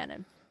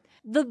headcanon.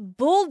 The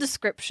bull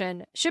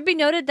description should be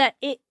noted that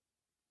it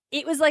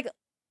was like,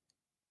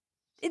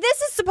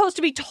 this is supposed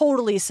to be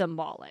totally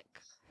symbolic.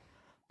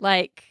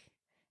 Like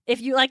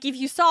if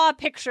you saw a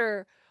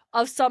picture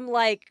of some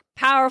like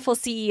powerful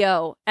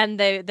CEO and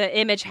the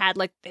image had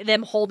like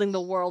them holding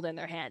the world in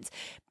their hands,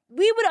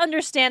 we would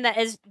understand that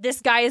as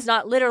this guy is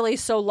not literally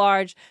so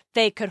large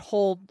they could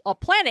hold a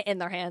planet in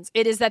their hands.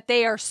 It is that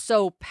they are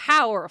so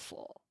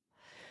powerful.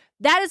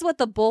 That is what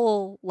the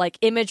bull like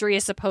imagery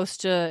is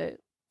supposed to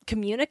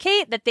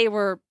communicate, that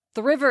the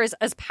river is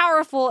as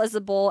powerful as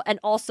the bull, and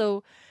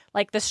also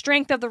like the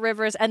strength of the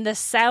rivers and the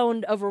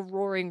sound of a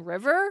roaring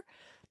river.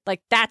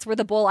 Like that's where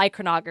the bull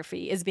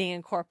iconography is being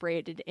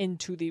incorporated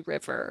into the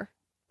river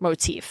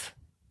motif.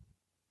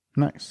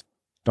 Nice.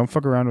 Don't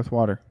fuck around with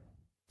water.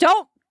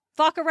 Don't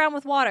fuck around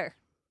with water.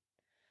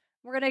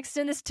 We're going to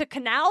extend this to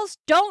canals.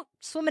 Don't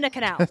swim in a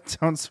canal.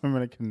 Don't swim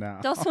in a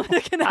canal. Don't swim in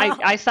a canal.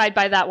 I side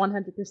by that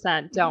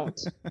 100%. Don't.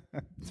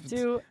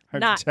 Do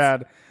not.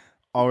 Dad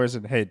always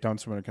said, hey, don't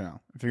swim in a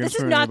canal. If you're this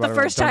is not the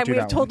first time we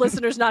have told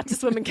listeners not to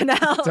swim in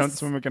canals. Don't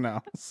swim in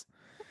canals.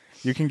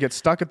 You can get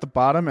stuck at the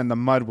bottom and the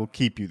mud will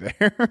keep you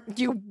there.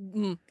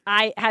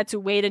 I had to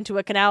wade into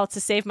a canal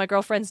to save my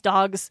girlfriend's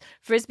dog's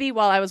frisbee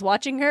while I was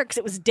watching her because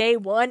it was day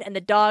one and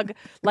the dog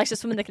likes to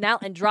swim in the canal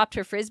and dropped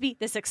her frisbee,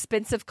 this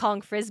expensive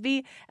Kong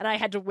frisbee, and I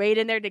had to wade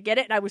in there to get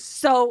it, and I was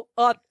so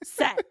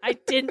upset. I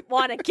didn't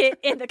want to get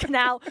in the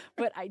canal,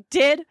 but I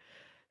did.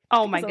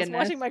 Oh my goodness. I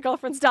was watching my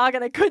girlfriend's dog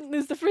and I couldn't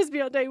lose the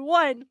frisbee on day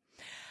one.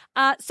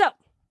 So,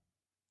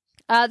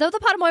 though the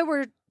Potamoi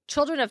were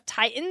children of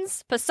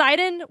Titans,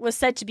 Poseidon was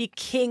said to be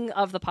king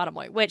of the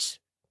Potamoi, which,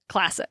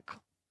 classic.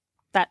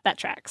 That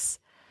tracks.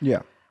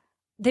 Yeah.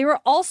 They were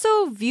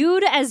also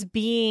viewed as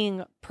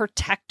being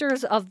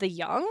protectors of the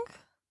young.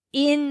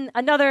 In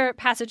another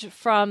passage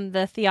from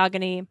the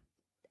Theogony,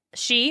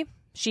 she,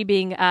 she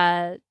being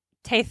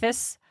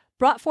Tethys,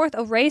 brought forth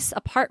a race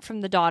apart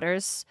from the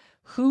daughters,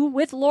 who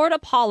with Lord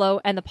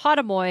Apollo and the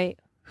Potamoi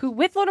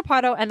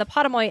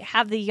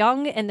have the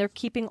young, and they're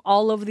keeping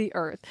all over the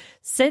earth,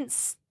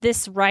 since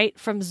this right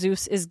from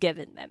Zeus is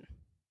given them.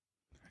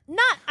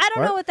 I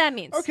don't know what that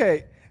means.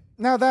 Okay.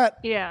 Now that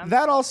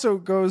also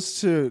goes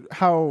to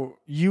how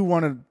you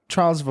wanted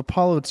Trials of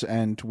Apollo to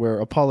end, where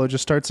Apollo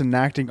just starts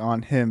enacting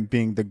on him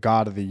being the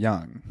god of the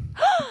young.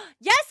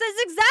 Yes,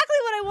 that's exactly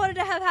what I wanted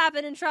to have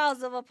happen in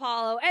Trials of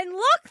Apollo. And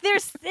look,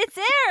 it's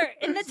there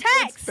in the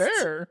text. It's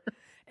there.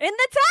 In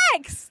the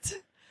text.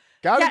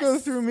 Gotta go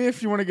through me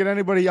if you want to get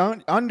anybody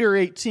under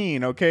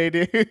 18, okay,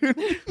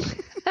 dude?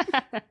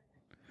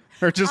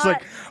 Or just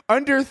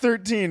under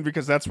 13,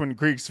 because that's when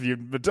Greeks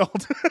viewed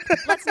adulthood.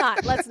 Let's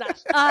not.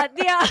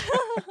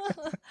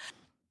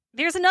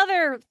 There's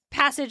another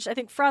passage, I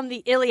think, from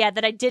the Iliad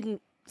that I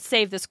didn't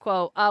save this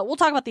quote. We'll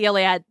talk about the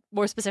Iliad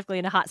more specifically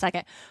in a hot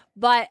second.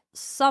 But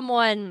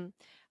someone,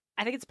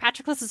 I think it's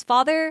Patroclus'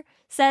 father,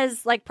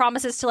 says,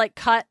 promises to,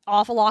 cut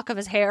off a lock of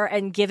his hair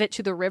and give it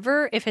to the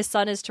river if his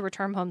son is to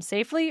return home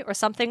safely, or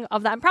something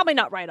of that. I'm probably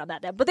not right on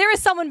that, but there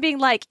is someone being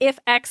like, if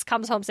X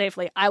comes home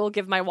safely, I will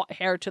give my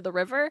hair to the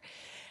river.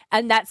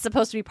 And that's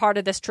supposed to be part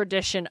of this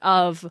tradition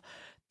of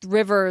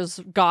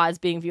rivers gods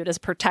being viewed as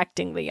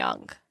protecting the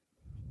young.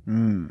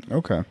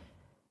 Okay.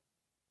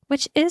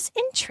 Which is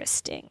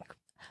interesting.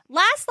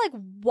 Last,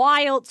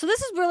 wild... So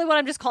this is really what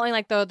I'm just calling,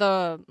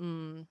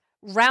 the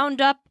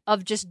roundup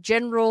of just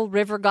general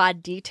river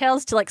god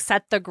details to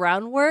set the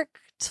groundwork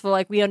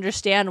so we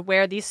understand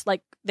where these the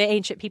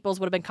ancient peoples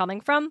would have been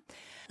coming from.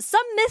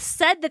 Some myths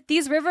said that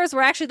these rivers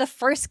were actually the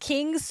first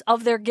kings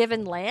of their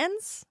given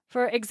lands.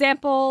 For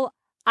example,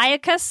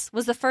 Aeacus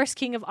was the first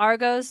king of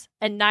Argos,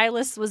 and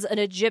Nilus was an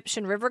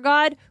Egyptian river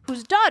god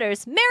whose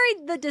daughters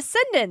married the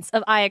descendants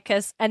of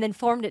Aeacus and then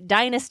formed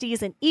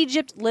dynasties in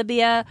Egypt,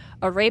 Libya,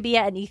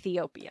 Arabia, and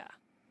Ethiopia.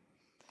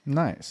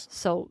 Nice.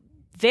 So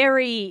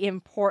very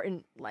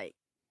important,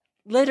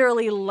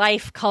 literally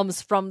life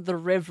comes from the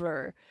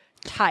river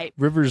type.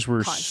 Rivers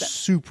were concept.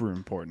 Super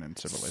important in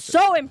civilization.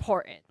 So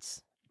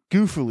important.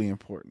 Goofily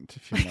important,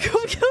 if you know.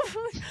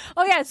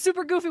 Oh yeah, it's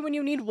super goofy when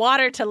you need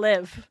water to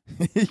live.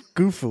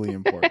 Goofily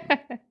important.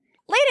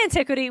 Late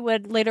antiquity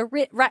would later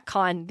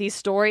retcon these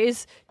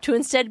stories to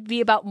instead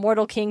be about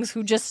mortal kings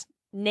who just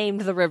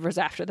named the rivers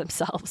after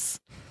themselves,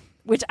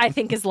 which I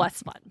think is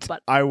less fun.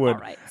 But I would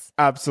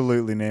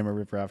absolutely name a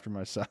river after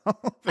myself. No,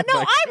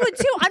 I would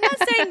too. I'm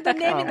not saying the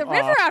naming the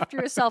river after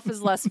yourself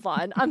is less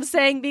fun. I'm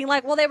saying being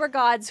well, they were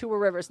gods who were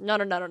rivers. No.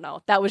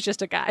 That was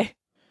just a guy.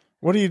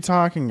 What are you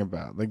talking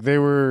about? They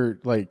were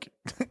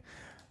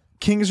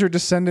kings are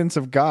descendants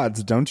of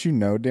gods. Don't you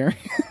know, Darien?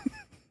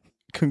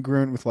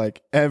 Congruent with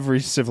every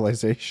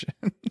civilization.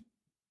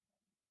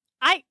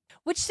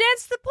 Which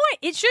stands to the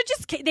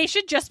point. They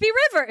should just be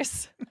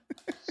rivers,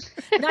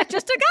 not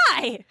just a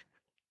guy.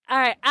 All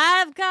right,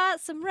 I've got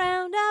some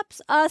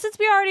roundups. Since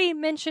we already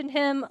mentioned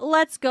him,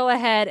 let's go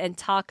ahead and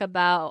talk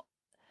about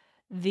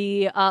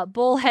the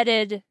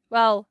bull-headed,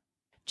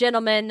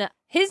 gentleman.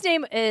 His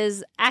name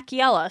is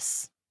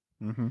Achelous.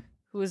 Mm-hmm.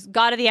 Who is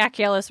god of the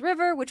Achelous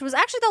River, which was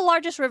actually the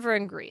largest river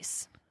in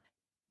Greece.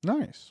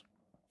 Nice.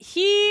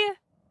 He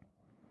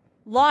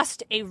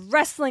lost a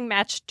wrestling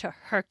match to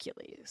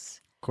Hercules.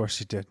 Of course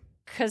he did.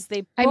 Because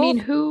they both... I mean,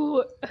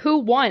 who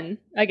won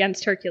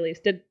against Hercules?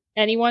 Did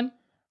anyone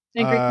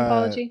in Greek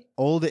mythology?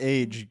 Old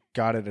Age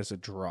got it as a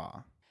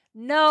draw.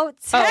 No,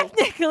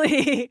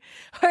 technically,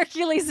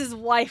 Hercules'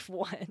 wife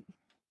won.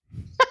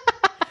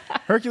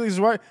 Hercules'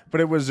 wife, but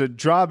it was a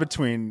draw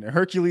between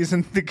Hercules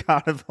and the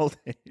god of old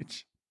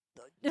age.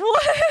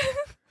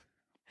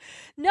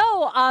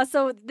 No,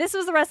 so this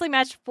was a wrestling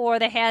match for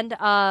the hand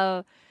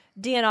of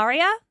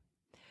Deianeira,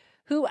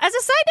 who, as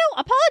a side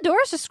note,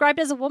 Apollodorus described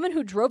as a woman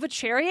who drove a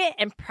chariot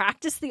and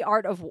practiced the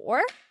art of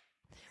war,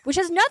 which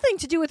has nothing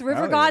to do with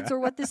river gods or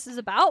what this is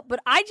about, but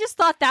I just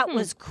thought that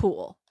was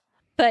cool.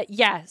 But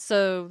yeah,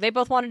 so they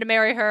both wanted to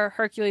marry her.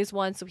 Hercules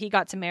won, so he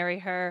got to marry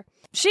her.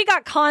 She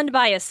got conned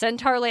by a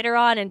centaur later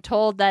on and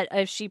told that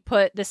if she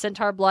put the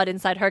centaur blood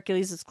inside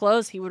Hercules'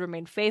 clothes, he would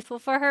remain faithful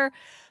for her.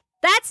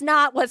 That's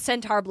not what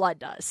centaur blood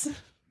does.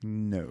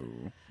 No.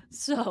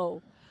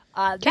 So,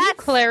 can you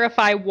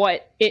clarify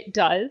what it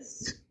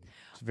does?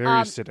 It's very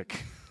acidic.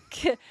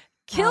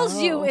 Kills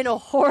you in a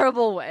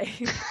horrible way.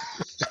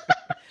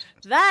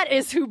 That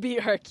is who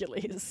beat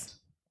Hercules.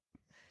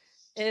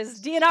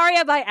 Is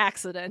Deianeira by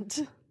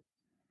accident.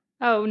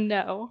 Oh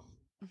no.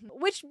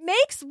 Which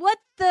makes what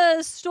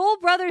the Stoll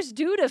brothers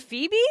do to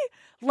Phoebe,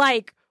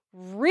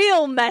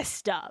 real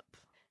messed up.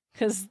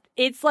 Because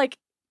it's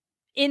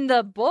in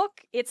the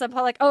book, it's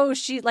about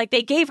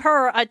they gave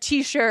her a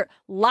t-shirt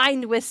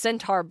lined with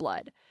centaur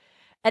blood.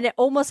 And it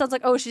almost sounds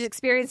she's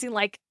experiencing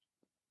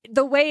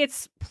the way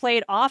it's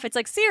played off, it's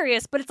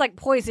serious, but it's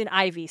poison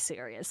ivy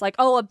serious.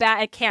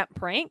 A camp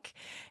prank.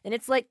 And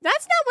it's that's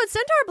not what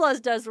centaur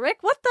blood does, Rick.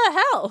 What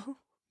the hell?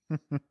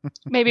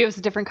 Maybe it was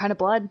a different kind of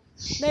blood.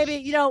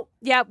 Maybe,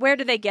 where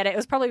did they get it? It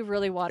was probably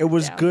really watered down. It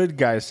was down. good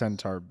guy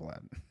centaur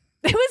blood.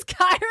 It was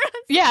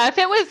Chirons? Yeah, if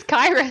it was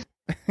Chirons.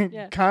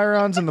 Yeah.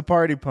 Chirons and the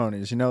party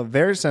ponies.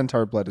 Their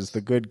centaur blood is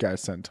the good guy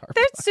centaur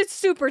blood. It's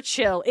super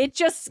chill. It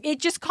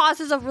just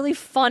causes a really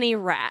funny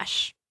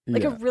rash.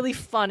 Like a really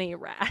funny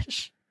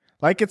rash.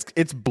 Like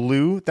it's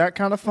blue, that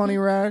kind of funny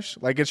rash.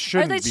 Like it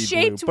shouldn't be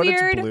shaped blue, weird?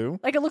 but it's blue.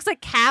 Like it looks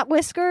like cat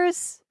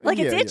whiskers. Like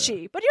it's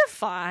itchy, but you're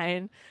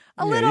fine.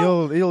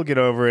 You'll get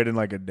over it in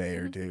like a day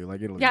or two.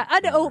 Like it'll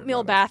an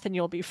oatmeal bath and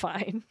you'll be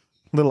fine.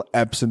 Little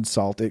Epsom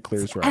salt, it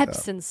clears right up.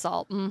 Epsom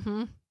salt.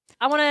 Mm-hmm.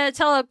 I want to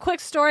tell a quick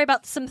story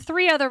about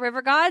three other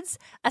river gods: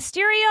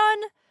 Asterion,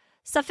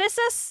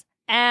 Cephissus,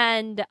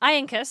 and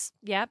Ianchus.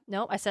 Yeah,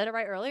 no, I said it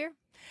right earlier.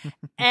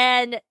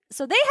 And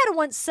so they had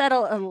once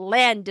settled a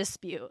land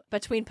dispute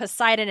between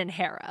Poseidon and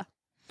Hera.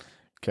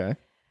 Okay.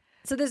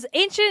 So there's an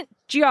ancient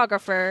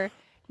geographer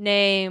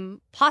named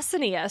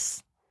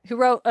Pausanias who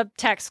wrote a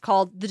text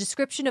called The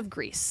Description of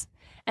Greece.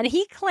 And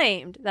he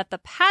claimed that the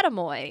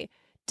Potamoi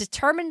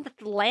determined that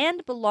the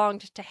land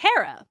belonged to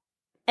Hera.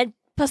 And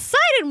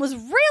Poseidon was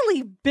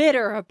really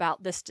bitter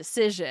about this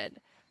decision.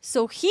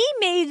 So he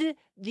made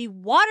the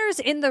waters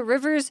in the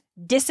rivers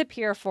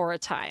disappear for a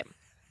time.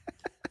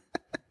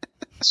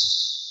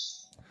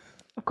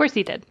 Of course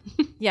he did.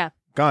 Yeah.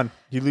 Gone.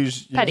 You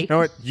lose. You know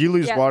what? You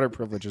lose water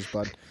privileges,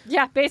 bud.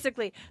 Yeah,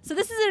 basically. So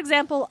this is an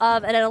example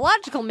of an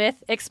etymological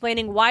myth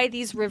explaining why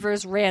these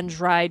rivers ran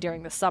dry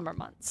during the summer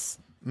months.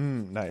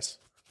 Nice.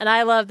 And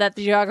I love that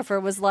the geographer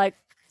was like,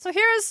 so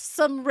here's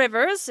some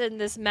rivers in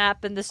this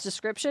map and this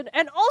description.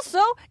 And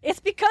also,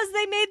 it's because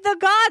they made the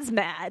gods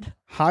mad.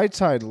 High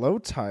tide, low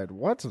tide.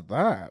 What's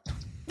that?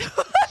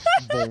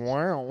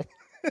 Wow.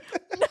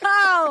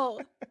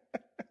 No.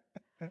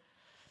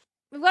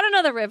 We've got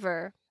another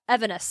river,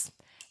 Evenus.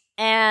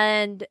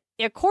 And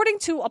according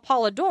to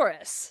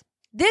Apollodorus,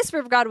 this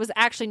river god was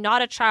actually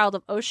not a child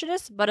of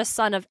Oceanus, but a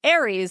son of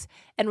Ares,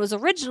 and was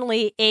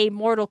originally a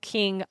mortal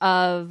king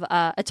of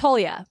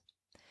Aetolia.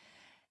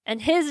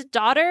 And his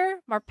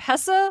daughter,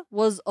 Marpessa,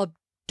 was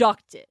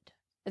abducted.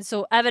 And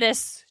so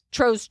Evenus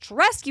chose to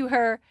rescue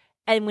her,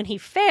 and when he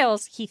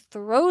fails, he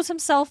throws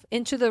himself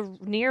into the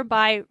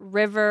nearby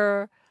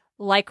river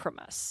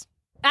Lycramus.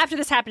 After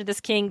this happened to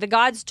this king, the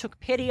gods took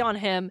pity on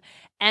him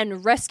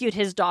and rescued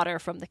his daughter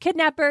from the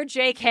kidnapper,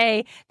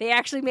 JK. They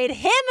actually made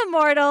him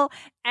immortal,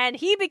 and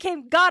he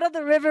became god of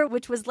the river,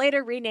 which was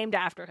later renamed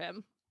after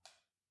him.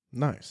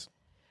 Nice.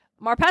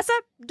 Marpessa?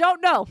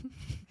 Don't know.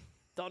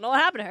 Don't know what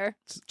happened to her.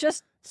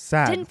 Just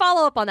sad. Didn't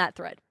follow up on that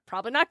thread.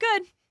 Probably not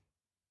good.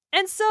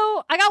 And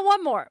so I got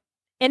one more,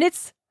 and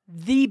it's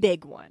the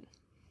big one.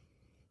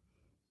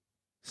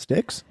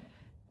 Styx?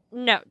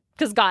 No,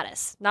 because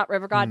goddess, not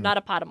river god, not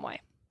a Potamoi.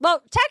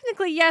 Well,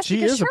 technically, yes, she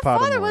because is her a Potamoi.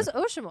 father was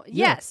Oceanoi.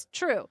 Yes,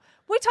 true.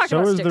 We talked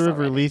about Styx. Styx So is the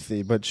river already.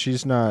 Lethe, but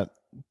she's not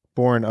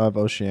born of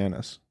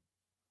Oceanus.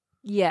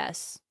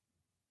 Yes.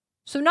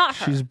 So not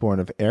her. She's born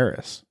of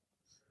Eris.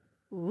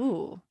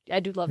 Ooh, I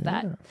do love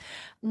that.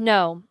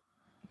 No,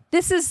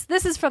 this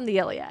is from the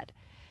Iliad,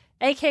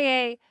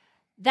 aka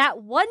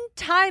that one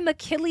time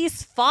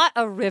Achilles fought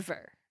a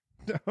river.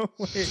 Oh,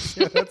 wait,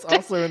 yeah, that's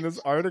also in this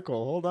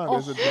article. Hold on,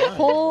 there's a drawing.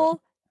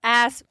 Whole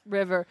ass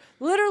river.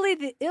 Literally,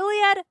 the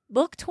Iliad,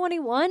 book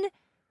 21,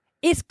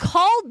 is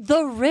called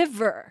the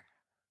river.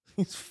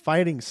 He's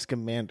fighting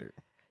Scamander.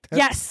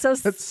 Yes, so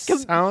that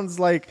sounds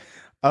like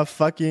a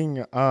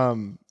fucking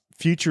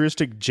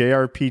futuristic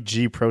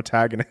JRPG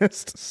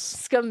protagonist.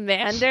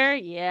 Scamander,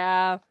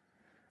 yeah.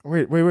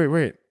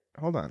 Wait.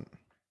 Hold on.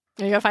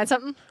 Are you gonna find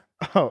something?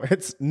 Oh,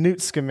 it's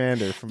Newt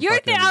Scamander from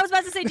fucking... I was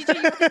about to say, did you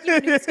think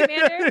of Newt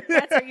Scamander?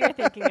 That's what you're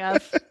thinking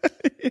of.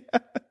 Yeah.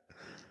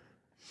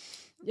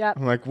 Yeah.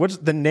 I'm like, what's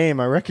the name?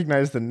 I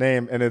recognize the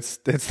name, and it's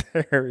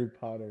Harry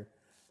Potter.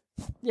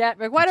 Yeah,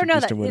 like, well, I don't know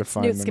that it's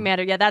Newt them.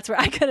 Scamander. Yeah, that's where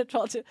I could have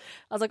told you.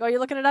 I was like, oh, you're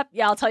looking it up?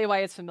 Yeah, I'll tell you why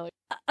it's familiar.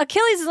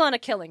 Achilles is on a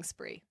killing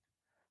spree.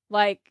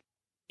 Like,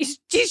 he's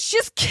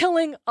just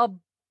killing a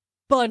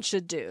bunch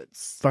of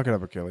dudes. Fuck it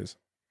up, Achilles.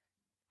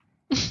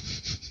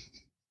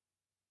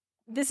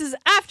 This is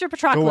after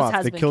Patroclus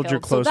has they been killed killed. your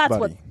close so that's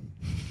buddy.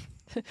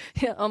 What...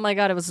 Yeah, oh my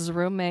god, it was his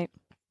roommate.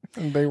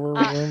 And they were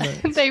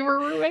roommates. They were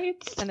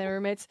roommates. And they were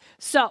roommates.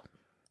 So,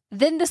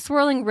 then the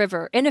swirling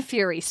river, in a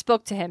fury,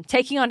 spoke to him,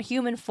 taking on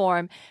human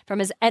form, from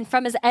his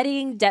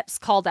eddying depths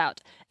called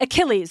out,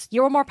 Achilles,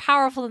 you are more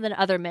powerful than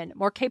other men,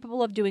 more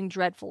capable of doing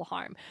dreadful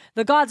harm.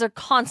 The gods are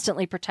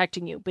constantly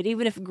protecting you, but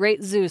even if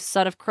great Zeus,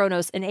 son of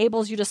Kronos,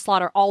 enables you to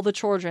slaughter all the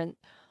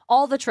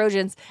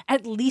Trojans,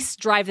 at least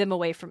drive them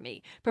away from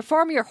me.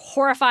 Perform your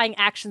horrifying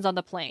actions on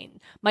the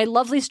plain. My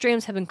lovely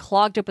streams have been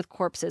clogged up with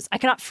corpses. I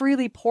cannot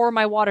freely pour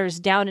my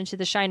waters down into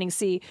the shining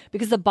sea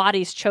because the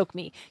bodies choke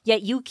me.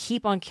 Yet you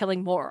keep on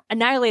killing more,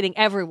 annihilating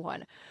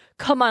everyone.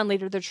 Come on,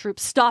 leader of the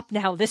troops. Stop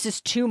now. This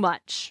is too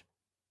much.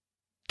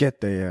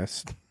 Get the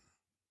ass.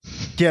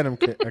 Get him,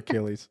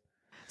 Achilles.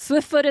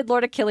 Swift-footed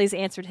Lord Achilles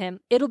answered him,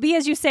 It'll be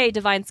as you say,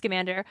 divine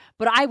Scamander,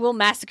 but I will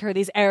massacre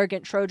these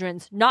arrogant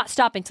Trojans, not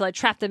stopping till I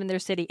trap them in their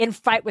city, in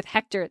fight with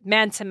Hector,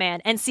 man to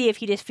man, and see if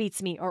he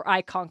defeats me or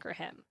I conquer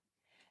him.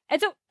 And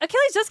so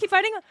Achilles does keep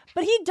fighting,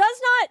 but he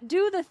does not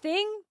do the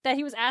thing that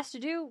he was asked to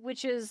do,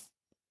 which is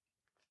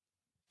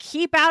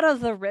keep out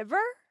of the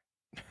river.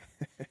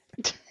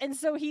 And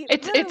so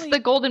it's the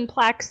golden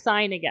plaque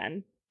sign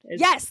again.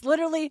 Yes,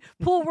 literally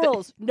pool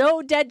rules.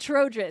 No dead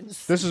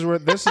Trojans. This is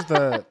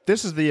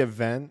the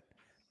event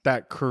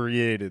that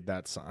created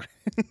that sign.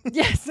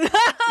 Yes.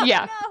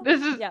 Yeah.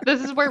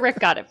 This is where Rick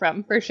got it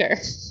from, for sure.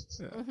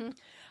 Yeah. Mm-hmm.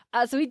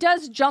 So he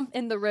does jump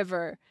in the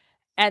river,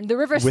 and the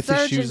river with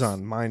surges. His shoes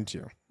on, mind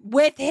you.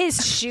 With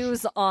his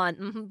shoes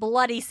on.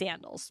 Bloody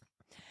sandals.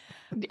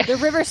 The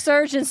river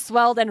surged and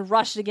swelled and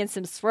rushed against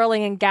him,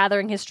 swirling and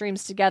gathering his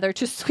streams together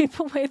to sweep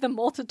away the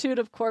multitude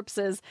of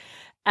corpses.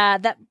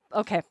 I'm just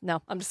going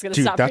to stop.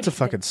 Dude, that's a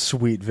fucking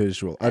sweet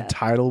visual. A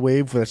tidal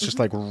wave that's just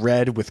like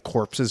red with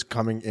corpses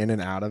coming in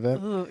and out of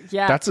it. Ooh,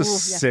 yeah. That's a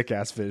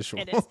sick-ass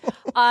visual. It is.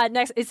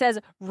 Next, it says,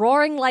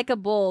 roaring like a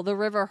bull, the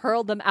river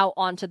hurled them out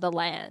onto the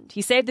land.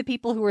 He saved the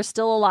people who were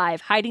still alive,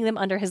 hiding them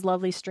under his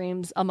lovely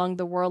streams among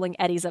the whirling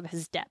eddies of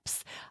his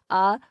depths.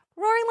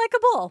 Roaring like a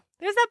bull.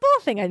 There's that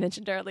bull thing I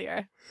mentioned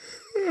earlier.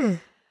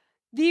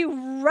 The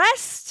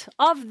rest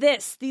of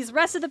these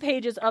rest of the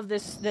pages of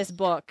this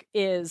book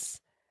is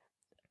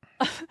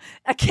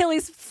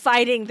Achilles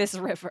fighting this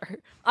river.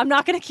 I'm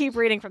not going to keep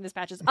reading from these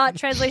patches.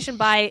 Translation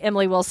by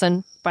Emily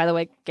Wilson. By the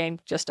way, gang,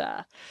 just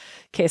in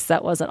case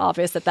that wasn't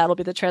obvious, that'll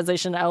be the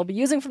translation I will be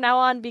using from now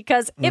on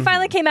because it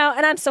finally came out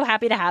and I'm so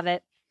happy to have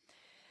it.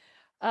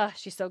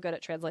 She's so good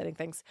at translating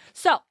things.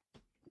 So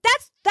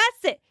that's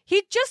it.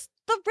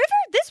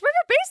 This river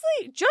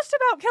basically just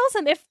about kills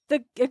him if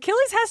the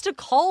Achilles has to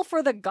call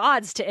for the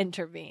gods to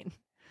intervene.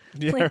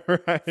 Yeah,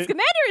 right.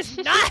 Scamander is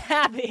not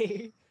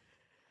happy.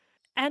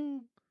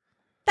 And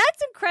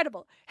that's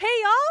incredible. Hey,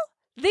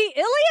 y'all, the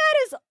Iliad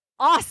is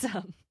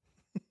awesome.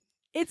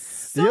 It's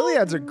so The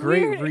Iliad's a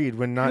great weird. read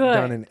when not Good.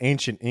 done in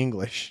ancient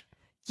English.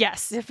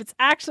 Yes, if it's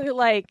actually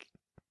like,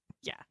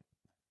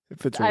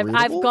 If it's I've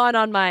readable. gone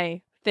on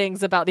my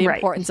things about the Right.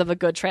 importance of a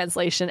good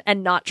translation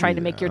and not trying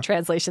to make your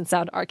translation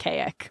sound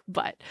archaic,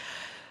 but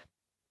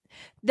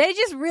they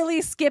just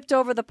really skipped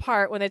over the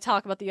part when they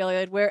talk about the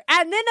Iliad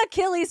and then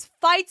Achilles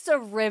fights a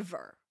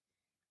river.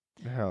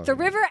 Hell The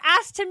yeah. river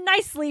asked him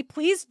nicely,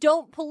 please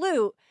don't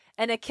pollute.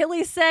 And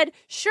Achilles said,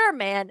 sure,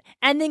 man,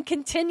 and then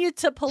continued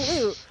to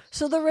pollute.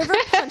 So the river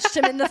punched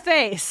him in the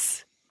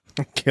face.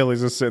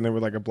 Achilles is sitting there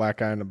with like a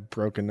black eye and a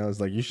broken nose.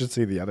 Like, you should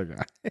see the other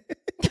guy.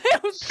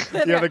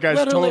 The other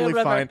guy's totally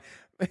fine.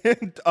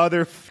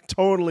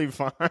 Totally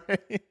fine.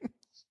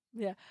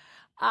 Yeah.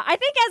 I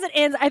think as it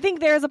ends, I think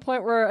there's a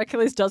point where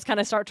Achilles does kind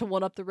of start to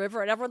one up the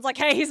river, and everyone's like,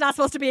 hey, he's not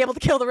supposed to be able to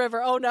kill the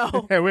river. Oh,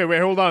 no. Hey,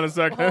 wait, hold on a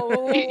second.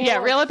 Yeah,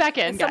 reel it back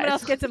in, and guys. someone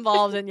else gets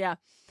involved, and yeah.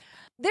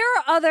 There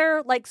are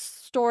other like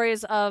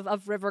stories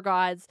of river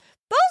gods.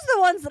 Those are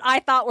the ones that I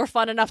thought were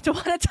fun enough to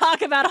want to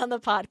talk about on the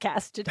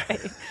podcast today.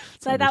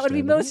 So I thought would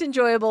be most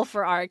enjoyable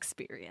for our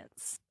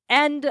experience.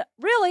 And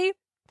really,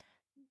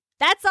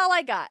 that's all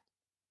I got.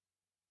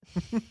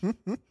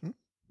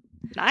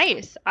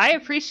 Nice. I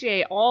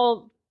appreciate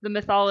all the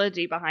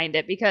mythology behind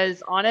it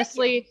because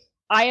honestly,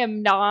 I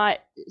am not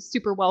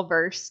super well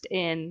versed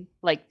in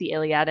like the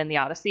Iliad and the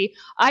Odyssey.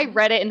 I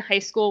read it in high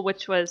school,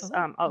 which was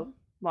a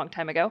long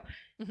time ago.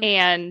 Mm-hmm.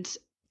 And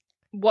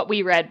what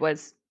we read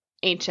was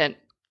ancient,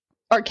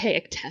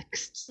 archaic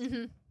texts.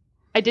 Mm-hmm.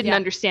 I didn't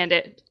understand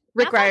it.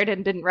 Rick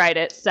Riordan didn't write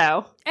it,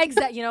 so.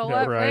 Exactly. You know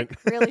what? Right. Rick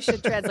really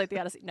should translate the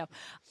Odyssey. No.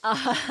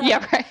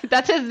 Yeah, right.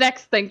 That's his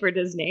next thing for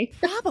Disney.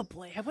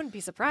 Probably. I wouldn't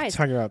be surprised.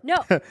 Talking about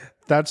no.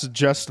 That's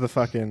just the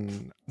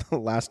fucking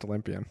Last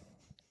Olympian.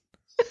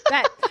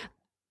 I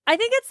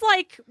think it's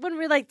like when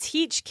we like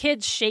teach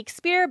kids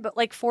Shakespeare, but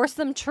like force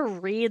them to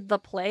read the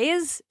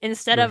plays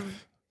instead of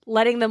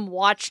letting them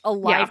watch a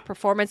live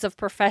performance of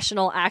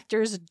professional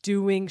actors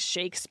doing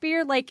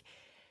Shakespeare. Like,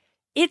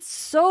 it's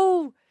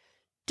so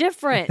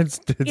different. It's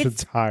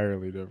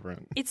entirely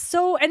different. It's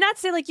so, and not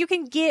say like you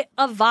can get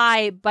a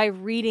vibe by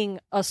reading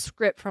a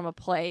script from a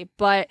play,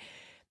 but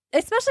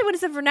especially when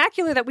it's a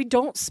vernacular that we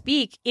don't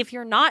speak, if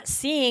you're not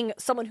seeing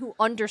someone who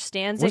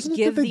understands it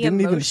give the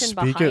emotion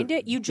behind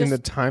it, you just in the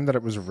time that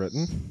it was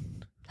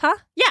written. Huh?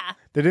 Yeah.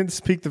 They didn't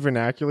speak the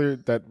vernacular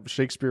that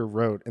Shakespeare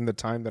wrote in the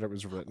time that it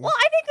was written. Well,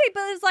 I think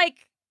but it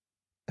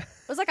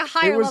was like a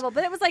higher level,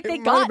 but it was like they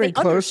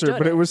closer,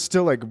 but it was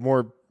still like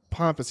more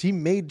pompous. He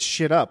made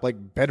shit up like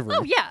bedroom.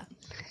 Oh yeah.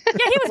 Yeah,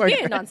 he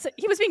was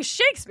he was being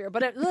Shakespeare,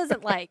 but it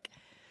wasn't like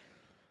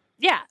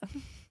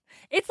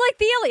It's like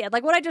the Iliad,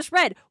 like what I just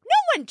read. No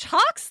one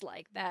talks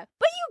like that,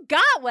 but you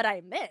got what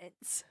I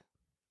meant.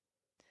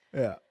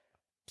 Yeah.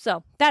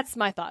 So that's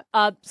my thought.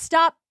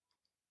 Stop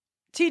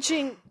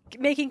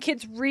making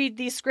kids read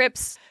these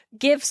scripts.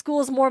 Give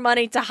schools more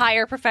money to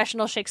hire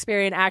professional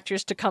Shakespearean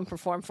actors to come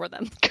perform for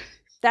them.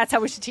 That's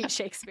how we should teach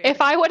Shakespeare. If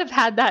I would have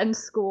had that in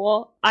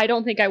school, I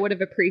don't think I would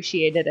have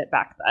appreciated it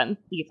back then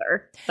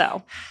either.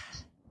 So.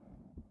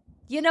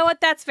 You know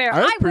what? That's fair.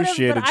 I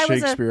appreciated I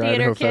was Shakespeare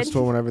Idaho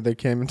Festival whenever they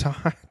came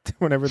to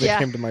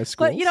came to my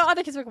school. But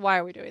other kids were like, "Why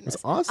are we doing this?"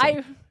 It's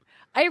awesome.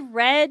 I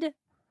read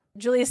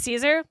Julius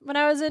Caesar when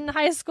I was in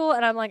high school,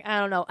 and I'm like, I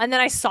don't know. And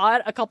then I saw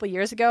it a couple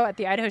years ago at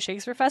the Idaho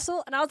Shakespeare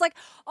Festival, and I was like,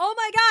 oh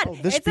my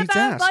God, it's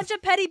about a bunch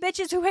of petty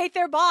bitches who hate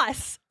their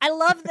boss. I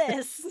love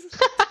this.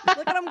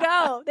 Look at them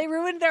go. They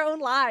ruined their own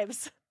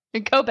lives.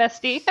 Go,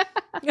 bestie.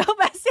 Go,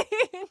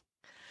 bestie.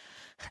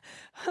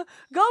 Go,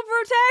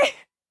 Brute.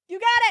 You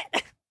got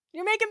it.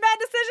 You're making bad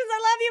decisions. I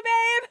love you,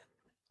 babe.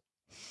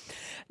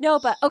 No,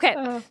 but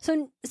okay.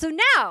 So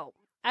now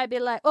I'd be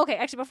like, okay,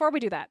 actually, before we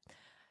do that,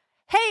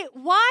 hey,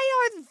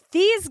 why are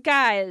these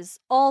guys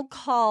all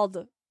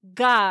called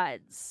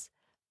gods,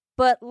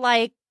 but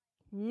like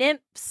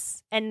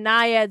nymphs and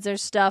naiads or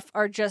stuff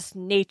are just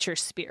nature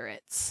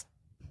spirits?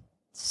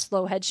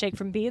 Slow head shake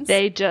from Beans.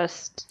 They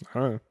just...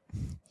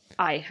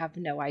 I have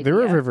no idea.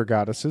 They're river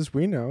goddesses.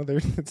 We know.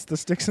 It's the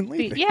Styx and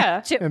Lethe.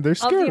 Yeah. And they're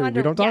scary.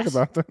 We don't talk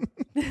about them.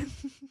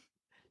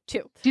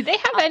 2. Do they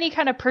have any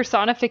kind of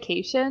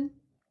personification?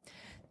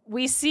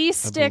 We see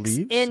Styx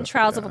in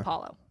Trials of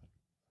Apollo.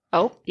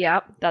 Oh,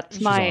 yeah. That's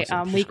she's my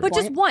awesome. weak point.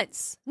 But just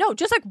once. No,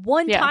 just like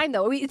one time,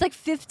 though. It's like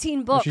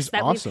 15 books. She's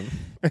awesome.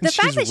 The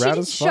fact that she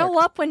didn't show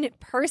up when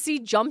Percy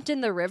jumped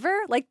in the river,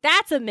 like,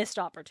 that's a missed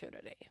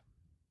opportunity.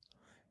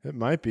 It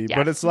might be. Yeah.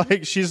 But it's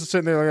like she's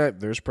sitting there like,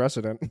 there's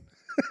precedent.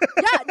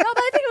 Yeah, no, but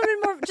I think it would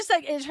have been more just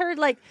like it's her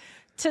like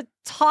to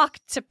talk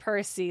to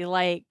Percy,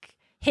 like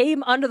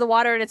him under the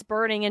water and it's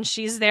burning, and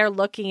she's there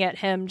looking at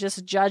him,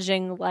 just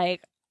judging,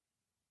 like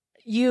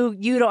you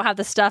don't have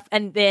the stuff,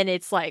 and then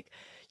it's like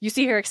you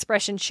see her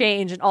expression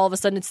change, and all of a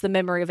sudden it's the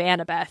memory of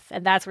Annabeth,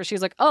 and that's where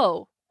she's like,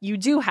 "Oh, you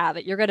do have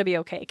it. You're gonna be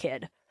okay,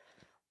 kid."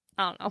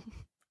 I don't know.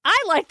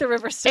 I like the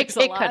River Styx a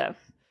lot. It could have,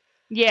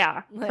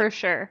 yeah, like, for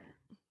sure.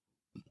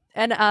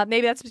 And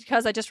maybe that's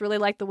because I just really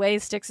like the way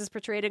Styx is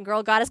portrayed in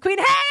Girl Goddess Queen.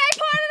 Hey, I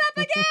brought it up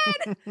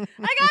again!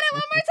 I got it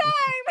one more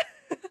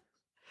time!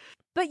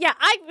 But yeah,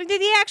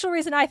 the actual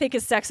reason I think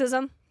is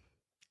sexism.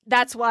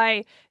 That's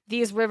why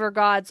these river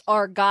gods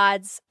are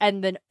gods,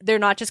 and then they're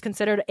not just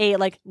considered a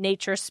like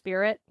nature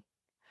spirit,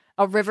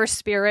 a river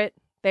spirit.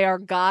 They are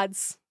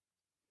gods.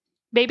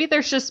 Maybe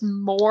there's just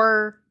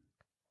more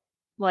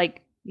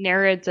like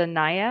Nereids and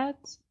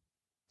Naiads.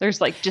 There's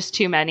like just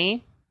too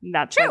many. And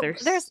that's why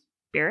there's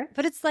spirit.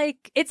 But it's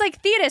like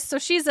Thetis, so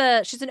she's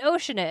an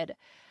Oceanid,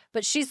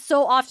 but she's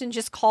so often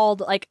just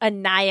called like a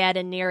Naiad,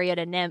 a Nereid,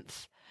 a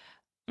nymph.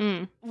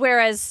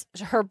 Whereas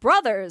her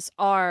brothers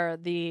are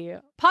the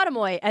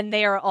Potamoi, and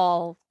they are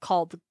all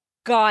called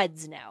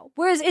gods now.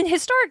 Whereas in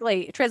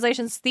historically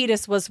translations,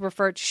 Thetis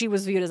she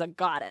was viewed as a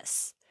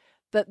goddess.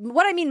 But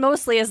what I mean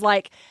mostly is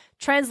like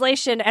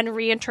translation and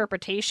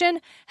reinterpretation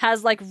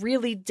has like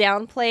really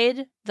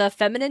downplayed the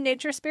feminine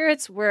nature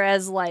spirits,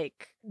 whereas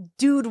like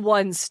dude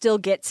ones still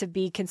get to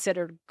be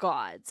considered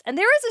gods. And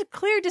there is a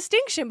clear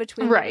distinction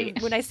between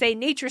when I say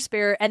nature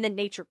spirit and then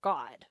nature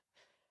god.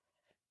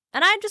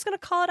 And I'm just going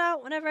to call it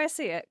out whenever I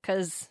see it,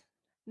 because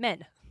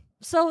men.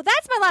 So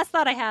that's my last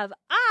thought I have.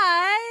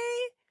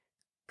 I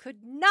could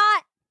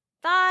not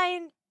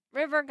find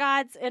river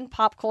gods in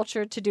pop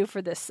culture to do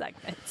for this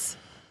segment.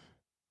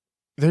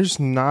 There's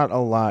not a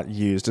lot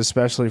used,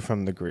 especially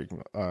from the Greek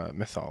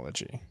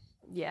mythology.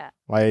 Yeah.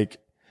 Like,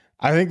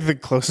 I think the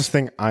closest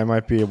thing I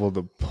might be able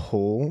to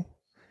pull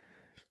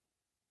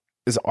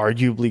is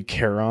arguably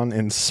Charon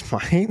in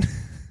Smite.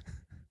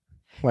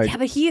 Like, yeah,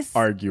 but he's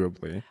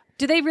arguably.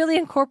 Do they really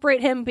incorporate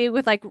him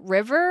with like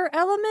river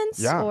elements?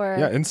 Yeah, or...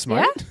 yeah, in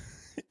Smite. Yeah?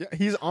 Yeah,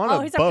 he's on a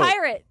boat. He's a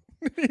pirate.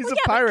 He's a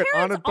pirate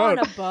on a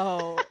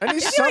boat. And he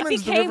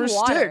summons the river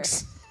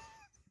Styx.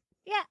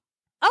 Yeah.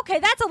 Okay,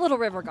 that's a little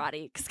river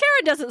goddy. Because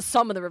Charon doesn't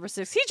summon the river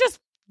Styx. He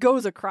just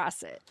goes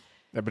across it.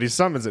 Yeah, but he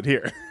summons it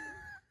here.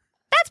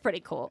 That's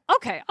pretty cool.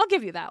 Okay, I'll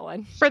give you that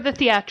one. For the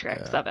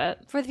theatrics of it.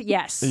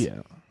 Yes.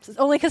 Yeah. It's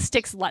only because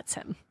Styx lets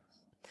him.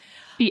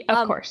 Yeah,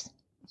 of course.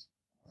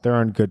 They're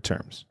on good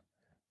terms.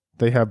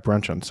 They have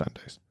brunch on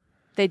Sundays.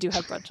 They do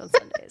have brunch on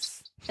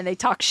Sundays. And they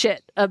talk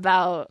shit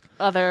about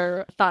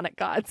other chthonic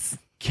gods.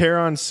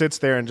 Charon sits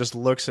there and just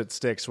looks at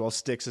Styx while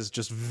Styx is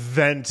just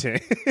venting.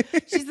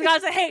 She's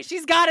got to say, hey,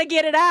 she's got to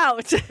get it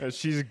out.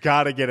 She's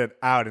got to get it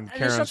out. And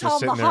Charon's just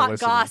sitting there listening.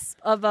 Gossip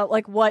about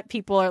like what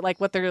people are like,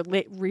 what their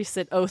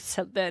recent oaths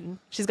have been.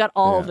 She's got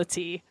all of the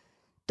tea.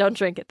 Don't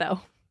drink it though.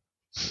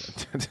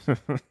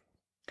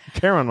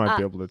 Charon might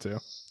be able to too.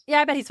 Yeah,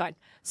 I bet he's fine.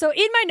 So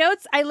in my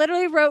notes, I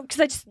literally wrote,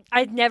 because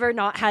I'd never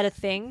not had a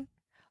thing.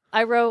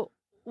 I wrote,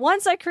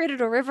 once I created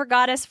a river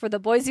goddess for the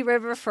Boise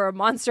River for a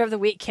Monster of the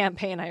Week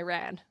campaign I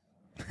ran.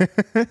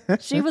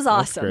 She was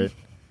awesome. That's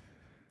great.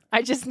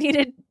 I just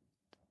needed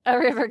a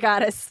river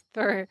goddess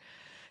honestly,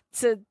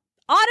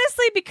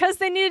 because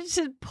they needed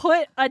to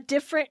put a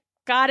different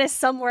goddess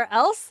somewhere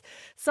else.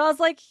 So I was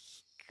like,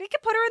 we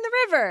could put her in the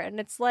river. And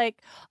it's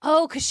like,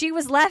 oh, because she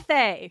was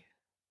Lethe.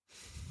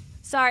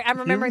 Sorry, I'm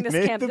remembering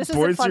this camp. This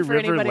isn't fun for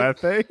anybody.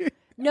 Lethe?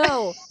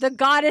 No, the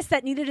goddess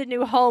that needed a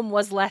new home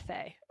was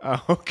Lethe.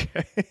 Oh,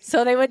 okay.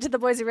 So they went to the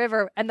Boise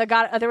River, and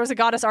there was a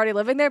goddess already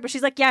living there, but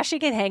she's like, yeah, she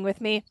can hang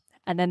with me.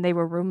 And then they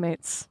were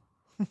roommates.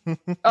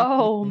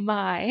 Oh,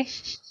 my.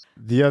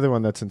 The other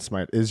one that's in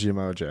Smite is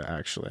Yamoja,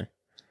 actually.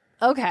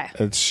 Okay.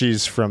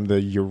 She's from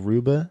the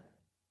Yoruba.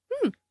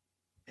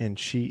 And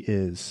she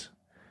is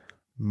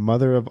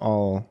mother of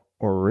all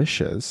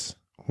Orishas,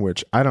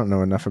 which I don't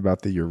know enough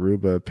about the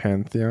Yoruba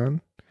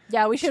pantheon.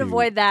 Yeah, we should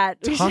avoid that.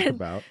 We should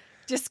about.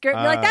 Just be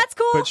like, that's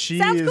cool. But she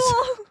Sounds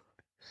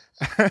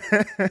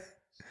cool.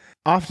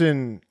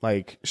 Often,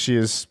 like,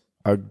 she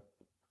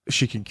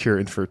can cure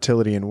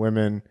infertility in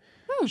women.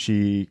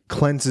 She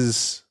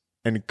cleanses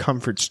and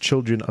comforts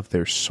children of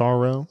their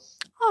sorrow.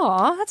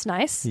 Aw, that's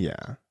nice.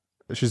 Yeah.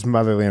 She's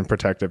motherly and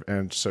protective,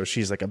 and so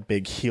she's like a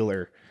big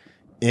healer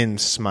in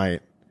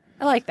SMITE.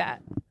 I like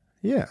that.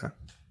 Yeah.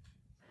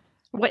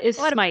 What is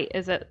SMITE?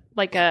 Is it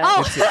like a...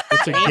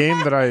 It's a game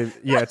that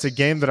it's a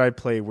game that I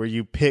play where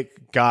you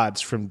pick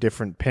gods from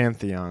different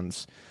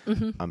pantheons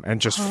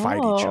and just fight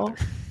each other.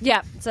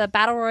 Yeah, it's a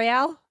battle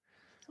royale.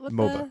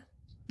 MOBA.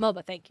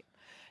 MOBA, thank you.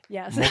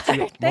 Yes.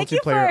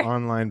 Multiplayer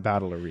online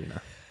battle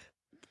arena.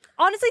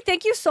 Honestly,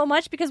 thank you so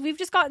much, because we've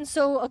just gotten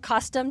so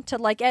accustomed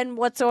to and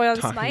what's going on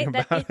in SMITE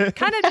that it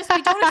kind of just,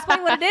 we don't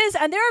explain what it is.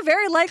 And there are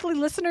very likely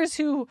listeners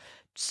who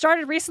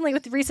started recently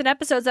with recent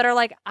episodes that are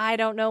like, I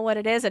don't know what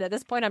it is. And at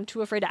this point, I'm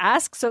too afraid to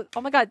ask. So,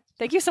 oh my God,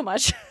 thank you so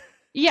much.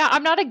 Yeah,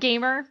 I'm not a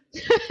gamer.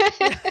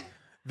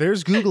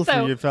 There's Google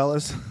for you,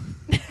 fellas.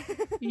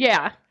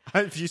 Yeah.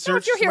 If you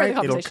search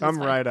SMITE, it'll come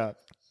right up.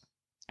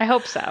 I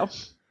hope so.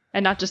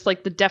 And not just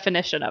like the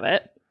definition of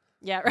it.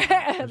 Yeah,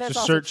 right.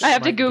 Just search I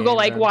have to SMITE Google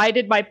game, why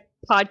did my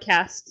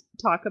podcast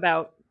talk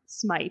about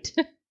SMITE?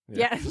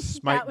 Yeah.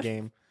 SMITE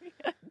game.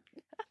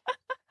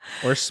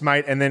 Or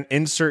SMITE, and then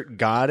insert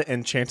God,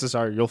 and chances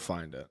are you'll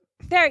find it.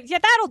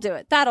 That'll do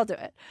it.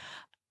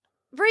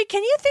 Bree,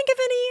 can you think of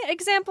any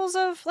examples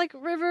of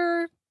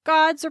river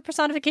gods or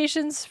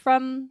personifications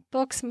from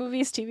books,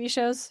 movies, TV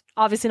shows?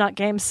 Obviously not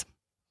games.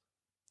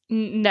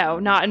 No,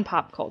 not in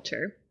pop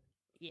culture.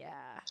 Yeah.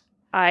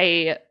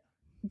 I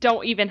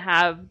don't even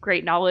have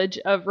great knowledge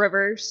of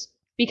rivers,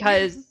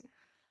 because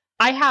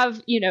I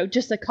have,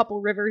 just a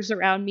couple rivers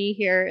around me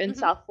here in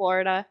South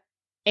Florida,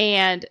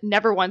 and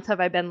never once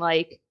have I been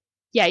like,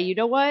 yeah, you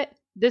know what?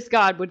 This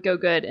god would go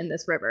good in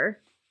this river.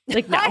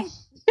 Like, no.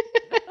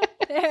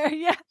 There,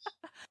 yeah.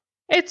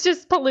 It's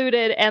just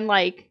polluted, and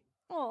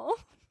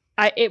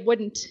it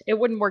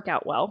wouldn't work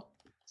out well.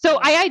 So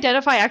I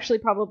identify actually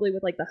probably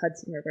with the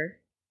Hudson River.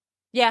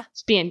 Yeah.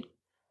 It's being,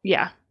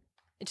 it's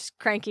just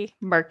cranky.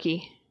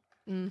 Murky.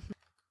 Mm-hmm.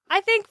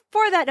 I think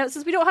for that note,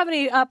 since we don't have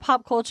any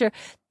pop culture,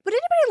 would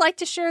anybody like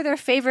to share their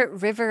favorite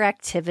river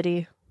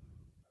activity?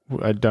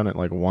 I've done it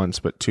once,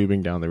 but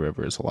tubing down the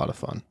river is a lot of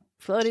fun.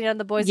 Floating down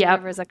the Boise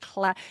River is a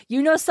class.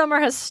 Summer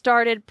has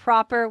started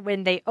proper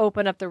when they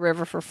open up the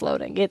river for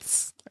floating.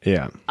 It's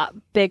a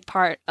big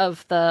part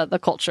of the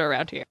culture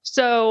around here.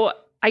 So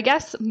I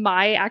guess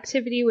my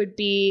activity would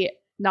be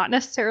not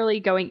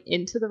necessarily going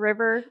into the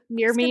river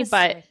near me,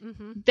 but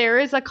there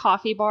is a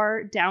coffee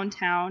bar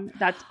downtown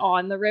that's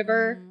on the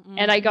river,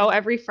 and I go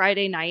every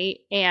Friday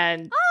night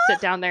and sit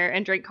down there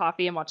and drink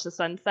coffee and watch the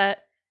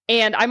sunset.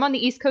 And I'm on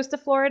the east coast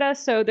of Florida,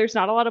 so there's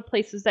not a lot of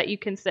places that you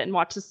can sit and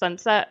watch the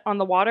sunset on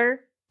the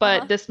water,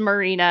 but this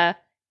marina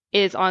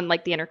is on the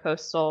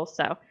intercoastal,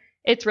 so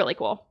it's really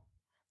cool.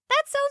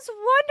 That sounds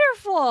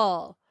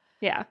wonderful.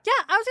 Yeah.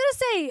 Yeah, I was going to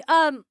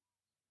say,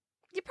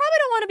 you probably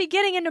don't want to be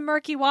getting into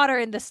murky water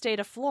in the state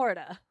of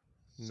Florida.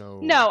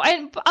 No,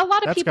 and a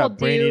lot of people do. That's got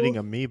brain-eating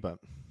amoeba.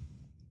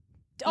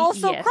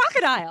 Also,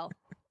 crocodile.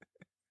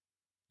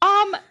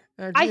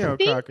 I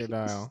think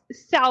crocodile.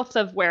 South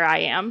of where I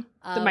am,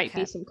 there might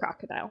be some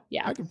crocodile.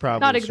 Yeah, I could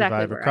probably not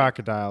exactly survive a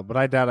crocodile, but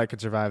I doubt I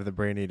could survive the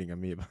brain-eating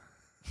amoeba.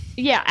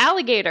 Yeah,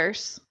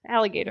 alligators.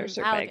 Alligators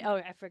are big. Oh,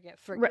 I forget.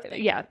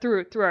 Yeah,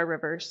 through our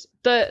rivers.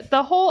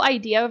 The whole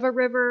idea of a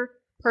river,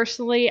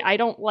 personally, I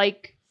don't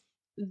like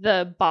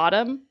the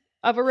bottom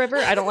of a river.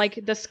 I don't like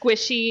the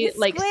squishy,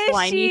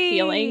 slimy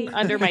feeling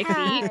under my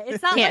feet.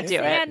 It's not Can't like do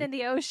sand it. in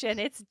the ocean.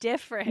 It's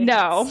different.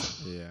 No.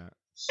 Yeah.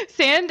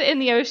 Sand in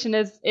the ocean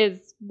is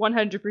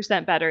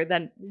 100% better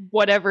than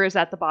whatever is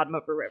at the bottom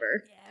of a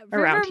river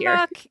around here.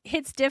 River muck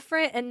hits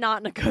different, and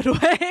not in a good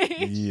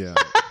way. Yeah.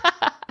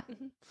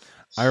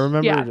 I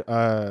remembered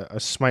a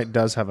SMITE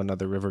does have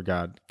another river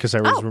god, because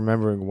I was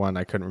remembering one.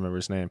 I couldn't remember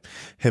his name.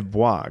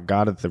 Hibwa,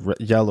 god of the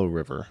Yellow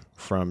River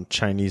from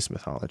Chinese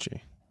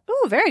mythology.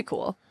 Ooh, very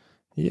cool.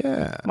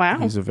 Yeah. Wow.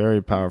 He's a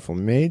very powerful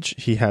mage.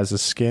 He has a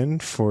skin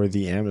for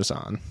the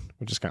Amazon,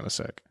 which is kind of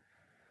sick.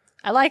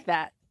 I like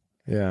that.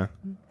 Yeah.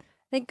 I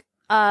think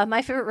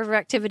my favorite river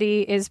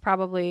activity is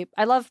probably,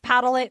 I love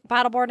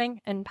paddleboarding,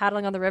 and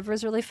paddling on the river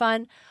is really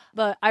fun.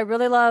 But I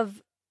really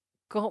love,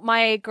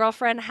 my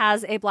girlfriend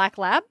has a black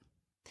lab,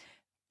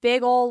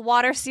 big old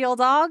water seal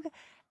dog,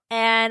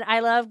 and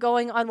I love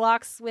going on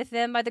walks with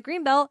them by the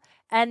Greenbelt.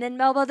 And then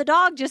Melba the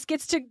dog just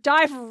gets to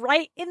dive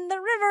right in the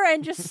river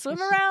and just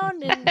swim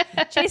around and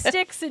chase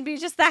sticks and be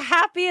just the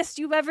happiest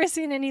you've ever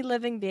seen any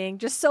living being.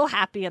 Just so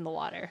happy in the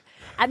water.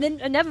 And then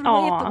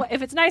inevitably,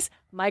 if it's nice,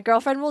 my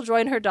girlfriend will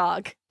join her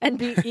dog and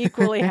be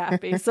equally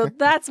happy. So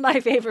that's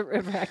my favorite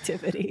river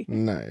activity.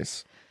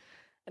 Nice.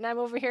 And I'm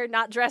over here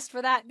not dressed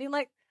for that, being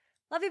like,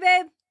 love you,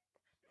 babe.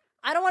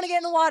 I don't want to get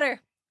in the water.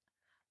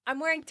 I'm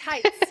wearing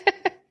tights.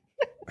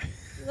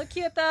 You look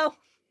cute, though.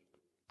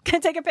 Can I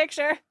take a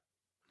picture?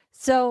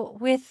 So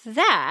with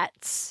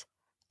that,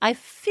 I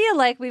feel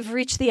like we've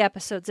reached the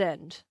episode's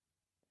end.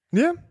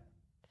 Yeah.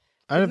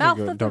 I don't mouth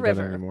think of the don't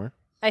river. get anymore.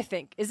 I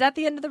think. Is that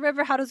the end of the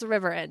river? How does the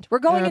river end? We're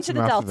going into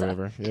the delta. Of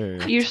the river.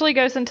 Yeah. Usually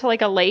goes into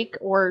like a lake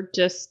or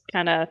just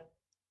kind of.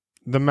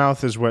 The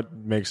mouth is what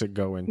makes it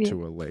go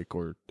into a lake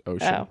or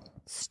ocean. Oh.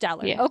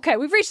 Stellar. Yeah. Okay,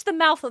 we've reached the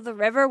mouth of the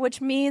river,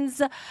 which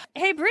means,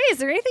 hey, Bree, is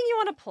there anything you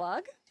want to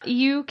plug?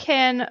 You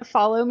can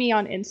follow me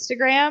on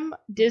Instagram,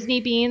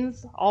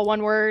 DisneyBeans, all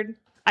one word.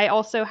 I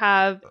also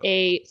have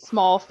a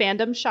small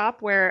fandom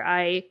shop where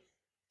I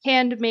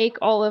hand make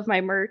all of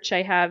my merch.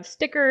 I have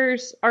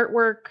stickers,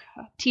 artwork,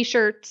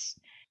 t-shirts,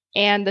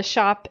 and the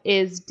shop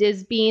is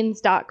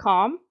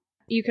DisneyBeans.com.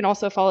 You can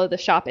also follow the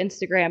shop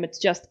Instagram. It's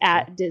just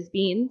at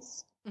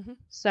DisneyBeans. Mm-hmm.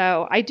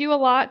 So I do a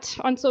lot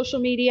on social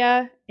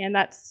media, and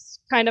that's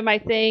kind of my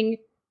thing.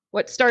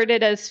 What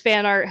started as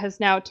fan art has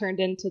now turned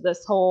into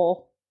this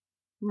whole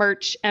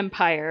merch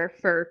empire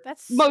for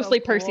mostly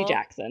so cool. Percy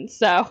Jackson.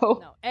 So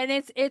no. And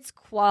it's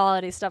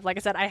quality stuff. Like I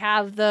said, I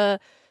have the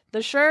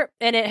shirt,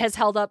 and it has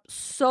held up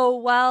so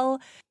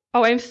well.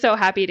 Oh, I'm so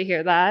happy to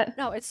hear that.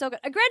 No, it's so good.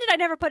 Granted, I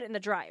never put it in the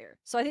dryer,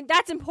 so I think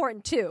that's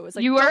important too. It's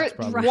like, you are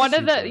one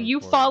of the. You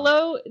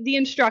follow the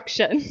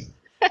instruction.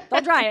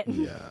 Don't dry it.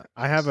 Yeah,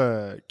 I have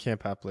a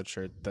Camp Applet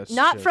shirt. That's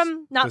not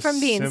from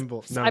Beans.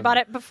 Symbol, I bought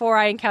it before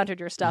I encountered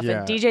your stuff. Yeah,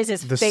 and DJ's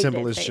is the faded,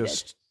 symbol is faded.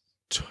 just.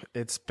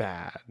 It's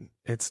bad.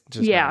 It's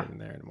just not even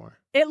there anymore.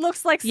 It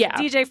looks like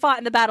DJ fought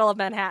in the Battle of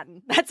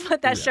Manhattan. That's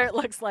what that shirt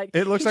looks like.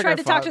 It looks he like tried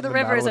to talk to the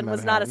rivers and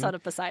was not a son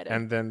of Poseidon.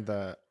 And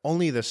then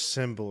only the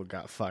symbol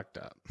got fucked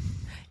up.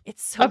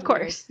 It's so of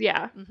course, weird.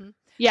 yeah. Mm-hmm.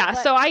 Yeah,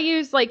 so I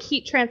use like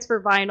heat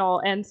transfer vinyl,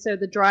 and so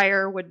the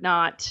dryer would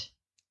not,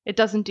 it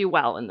doesn't do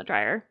well in the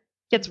dryer.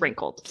 It gets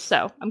wrinkled.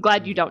 So I'm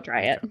glad you don't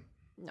dry it.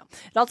 No,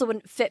 it also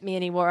wouldn't fit me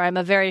anymore. I'm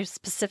a very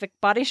specific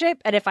body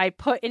shape, and if I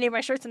put any of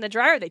my shirts in the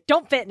dryer, they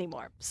don't fit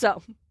anymore.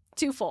 So,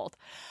 twofold.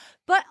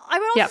 But I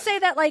would also say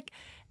that, like,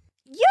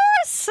 you're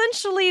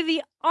essentially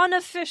the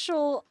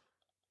unofficial,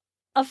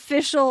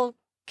 official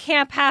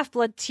Camp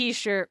Half-Blood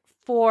t-shirt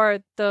for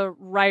the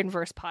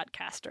Rhineverse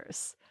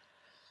podcasters.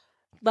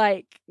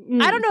 Like,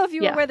 I don't know if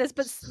you were aware of this,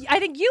 but I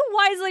think you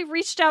wisely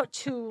reached out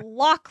to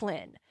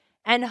Lachlan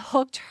and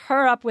hooked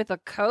her up with a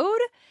code.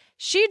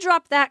 She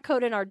dropped that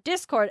code in our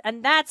Discord,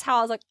 and that's how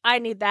I was like, I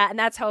need that. And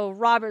that's how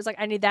Robert's like,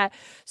 I need that.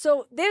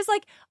 So there's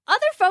like, other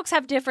folks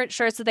have different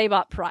shirts that they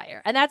bought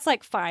prior, and that's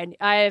like fine.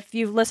 If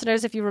you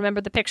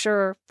remember the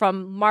picture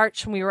from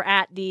March when we were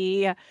at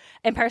the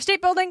Empire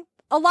State Building,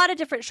 a lot of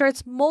different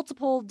shirts,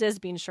 multiple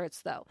DisneyBeans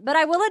shirts though. But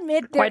I will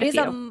admit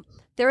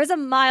there is a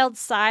mild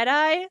side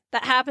eye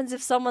that happens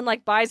if someone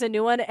like buys a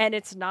new one and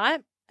it's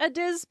not a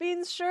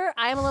DisneyBeans shirt.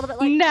 I'm a little bit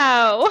like,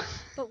 no,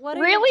 but what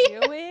are you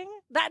doing?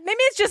 That maybe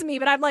it's just me,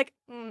 but I'm like,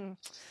 I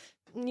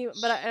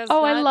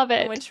love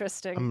it.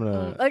 Interesting. I'm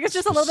gonna like it's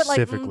just a little bit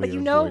like,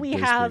 but we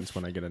have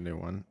when I get a new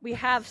one. We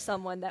have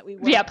someone that we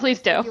work yeah,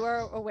 please do. You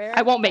are aware.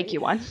 I won't make you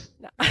one.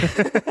 No,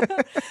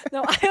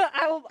 no,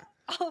 I will.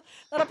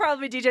 That'll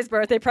probably be DJ's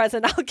birthday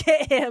present. I'll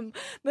get him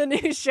the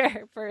new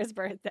shirt for his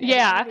birthday.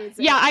 Yeah.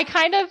 I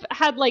kind of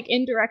had like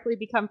indirectly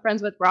become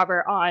friends with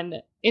Robert on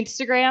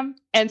Instagram.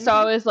 And so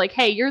I was like,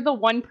 hey, you're the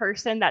one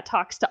person that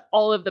talks to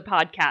all of the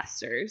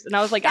podcasters. And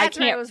I was like, I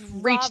can't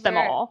reach them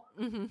all.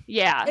 Mm-hmm.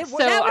 Yeah.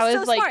 I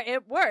was like, smart.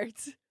 It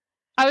worked.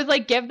 I was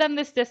like, give them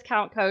this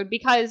discount code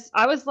because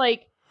I was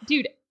like,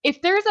 dude,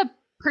 if there's a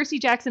Percy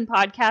Jackson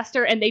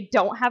podcaster and they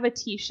don't have a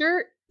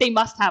t-shirt, they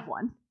must have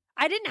one.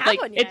 I didn't have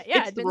one yet.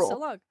 It's been so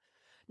long.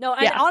 No,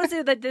 and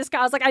honestly, this guy,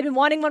 I was like, I've been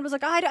wanting one. Was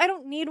like, I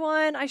don't need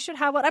one. I should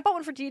have one. I bought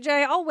one for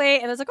DJ. I'll wait.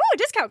 And I was like, oh, a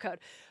discount code.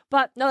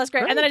 But no, that's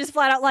great. And then I just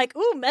flat out like,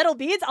 ooh, metal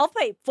beads. I'll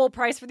pay full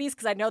price for these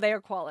because I know they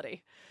are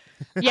quality.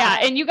 Yeah,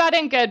 and you got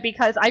in good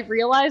because I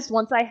realized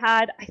once I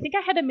think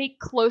I had to make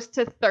close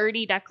to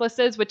 30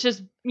 necklaces, which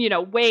is,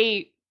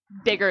 way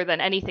bigger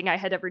than anything I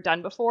had ever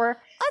done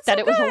before.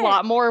 It was a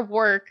lot more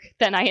work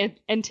than I had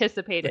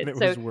anticipated.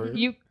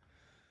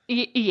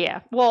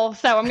 Yeah. Well,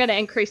 so I'm going to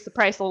increase the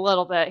price a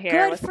little bit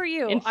here. Good for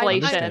you.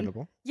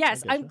 Inflation.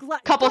 Yes, I'm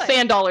glad. Couple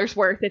sand dollars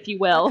worth, if you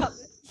will.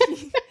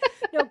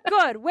 No,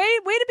 good. Way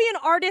to be an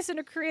artist and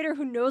a creator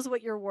who knows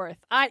what you're worth.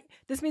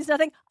 This means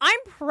nothing. I'm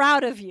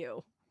proud of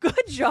you.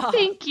 Good job.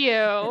 Thank you.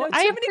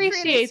 I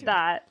appreciate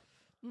that.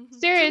 Mm-hmm.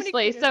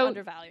 Seriously. So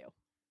undervalue.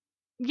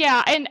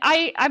 Yeah, and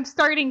I'm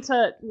starting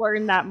to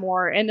learn that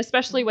more, and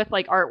especially with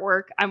like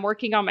artwork. I'm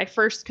working on my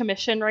first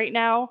commission right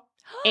now,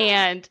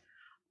 and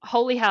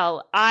holy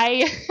hell,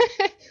 I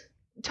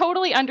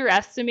totally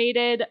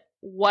underestimated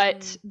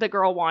what the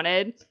girl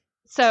wanted.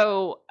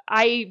 So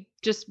my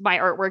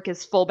artwork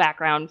is full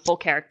background, full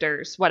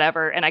characters,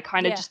 whatever. And I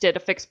kind of just did a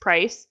fixed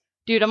price.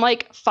 Dude, I'm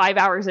like 5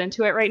 hours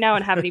into it right now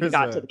and haven't even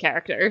got to the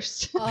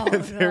characters. Oh,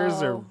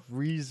 There's a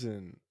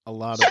reason a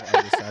lot of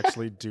artists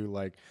actually do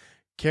like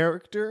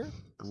character,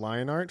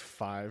 line art,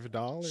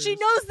 $5. She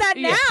knows that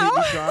now.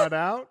 You draw it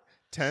out.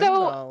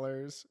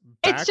 $10.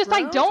 It's just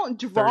I don't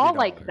draw $30.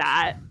 Like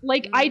that.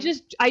 Like I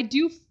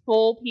do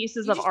full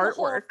pieces of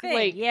artwork.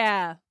 Like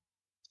I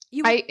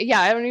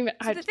don't even.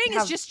 So the thing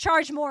is, just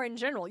charge more in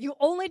general. You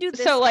only do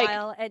this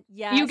style, and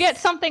you get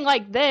something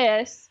like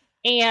this,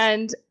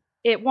 and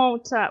it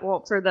won't.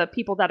 Well, for the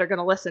people that are going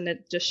to listen,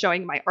 it's just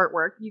showing my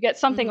artwork. You get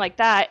something like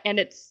that, and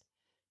it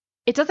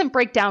doesn't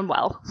break down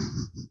well.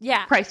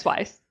 Price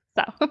wise.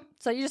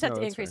 So you just have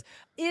to increase.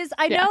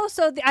 Know.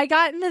 So I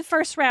got in the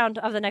first round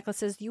of the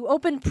necklaces. You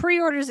open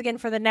pre-orders again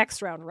for the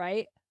next round,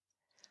 right?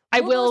 I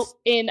will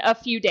in a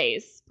few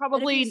days,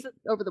 probably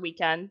over the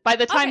weekend. By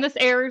the time this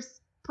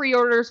airs,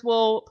 pre-orders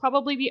will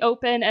probably be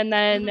open, and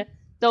then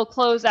they'll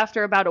close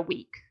after about a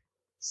week.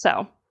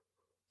 So,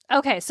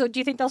 okay. So do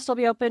you think they'll still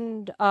be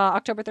opened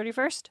October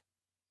 31st?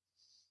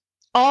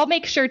 I'll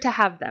make sure to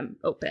have them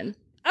open.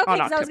 Okay,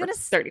 because I was going to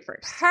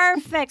 31st.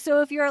 Perfect.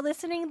 So if you're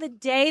listening the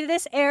day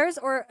this airs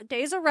or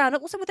days around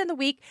it, also within the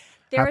week,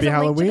 there is Happy a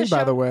link Halloween, to the show.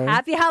 by the way.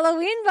 Happy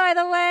Halloween, by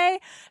the way.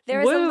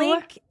 There is a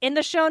link in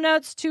the show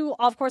notes to,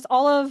 of course,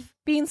 all of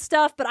Bean's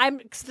stuff, but I'm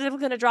still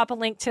going to drop a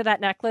link to that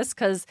necklace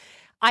because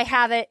I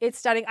have it. It's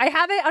stunning. I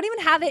don't even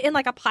have it in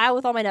like a pile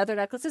with all my other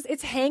necklaces.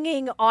 It's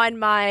hanging on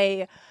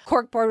my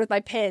corkboard with my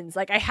pins.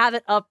 Like I have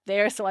it up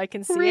there so I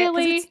can see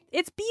it.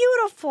 It's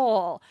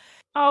beautiful.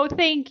 Oh,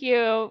 thank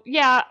you.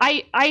 Yeah,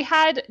 I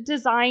had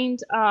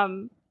designed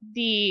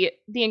the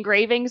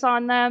engravings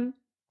on them,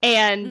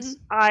 and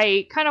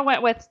I kind of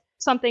went with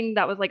something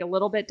that was like a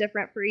little bit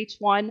different for each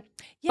one.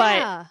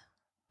 Yeah.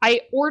 But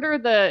I order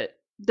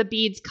the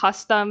beads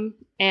custom,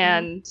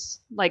 and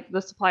like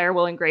the supplier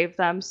will engrave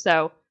them.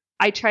 So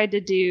I tried to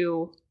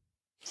do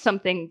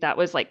something that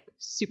was like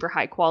super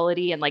high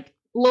quality and like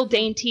a little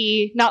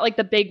dainty, not like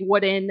the big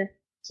wooden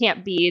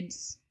camp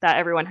beads that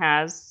everyone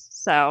has.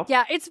 So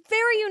yeah, it's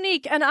very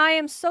unique, and I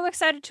am so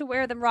excited to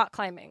wear them rock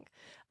climbing.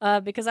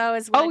 Because I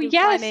always do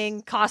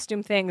climbing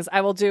costume things.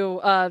 I will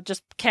do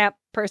just camp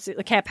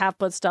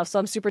half-foot stuff. So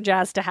I'm super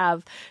jazzed to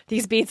have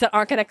these beads that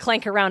aren't going to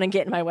clank around and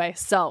get in my way.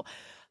 So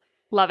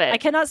love it. I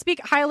cannot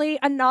speak highly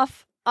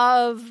enough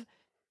of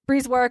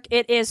Bree's work.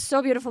 It is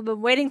so beautiful.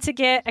 Been waiting to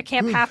get a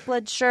Camp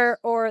Half-Blood shirt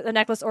or the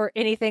necklace or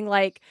anything.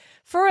 Like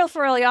for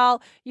real,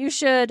 y'all. You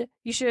should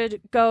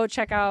go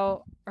check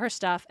out her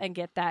stuff and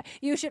get that.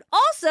 You should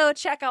also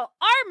check out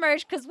our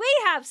merch because we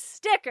have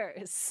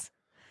stickers.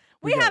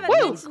 We haven't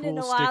mentioned in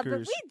a while, but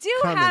we do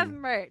have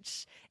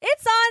merch.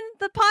 It's on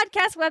the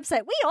podcast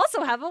website. We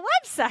also have a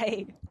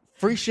website.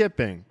 Free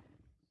shipping.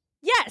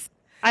 Yes.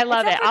 I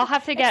love it. I'll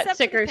have to get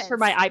stickers for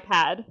my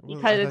iPad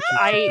because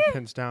I put the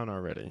pins down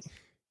already.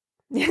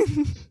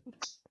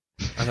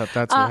 I thought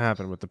that's what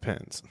happened with the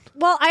pins.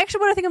 Well,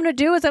 what I think I'm going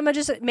to do is I'm going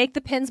to just make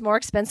the pins more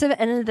expensive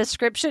and in the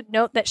description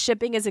note that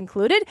shipping is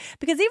included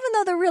because even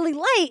though they're really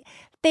light,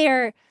 they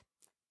are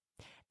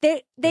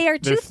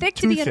too thick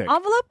to be an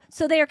envelope,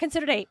 so they are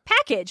considered a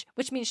package,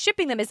 which means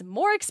shipping them is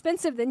more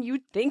expensive than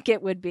you'd think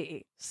it would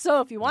be.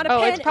 So if you want a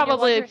pin, it's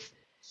probably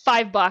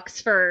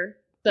 $5 for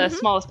the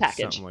smallest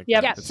package. Like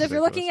yeah. So if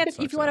you're looking at if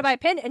you want to buy a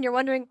pin and you're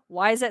wondering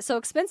why is that so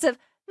expensive,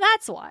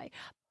 that's why.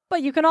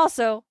 But you can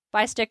also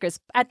buy stickers.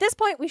 At this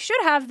point, we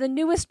should have the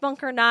newest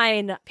Bunker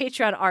 9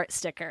 Patreon art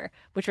sticker,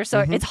 which it's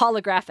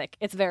holographic.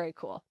 It's very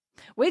cool.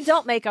 We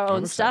don't make our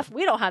own stuff.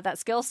 We don't have that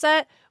skill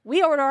set.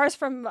 We order ours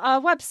from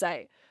a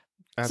website.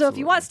 Absolutely. So if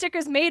you want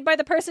stickers made by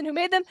the person who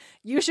made them,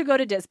 you should go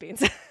to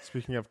DisneyBeans.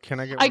 Speaking of, can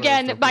I get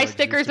again? My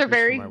stickers are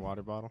very my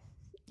water bottle.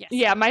 Yes.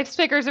 Yeah, my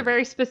stickers are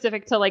very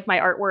specific to like my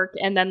artwork,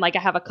 and then like I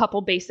have a couple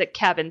basic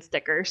cabin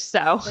stickers.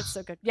 So that's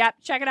so good. Yeah,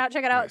 check it out.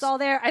 Nice. It's all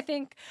there. I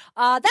think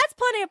that's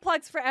plenty of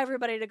plugs for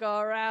everybody to go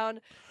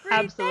around. Great,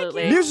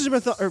 absolutely. Muses of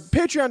Mythology, or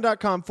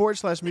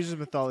patreon.com/Muses of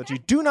Mythology.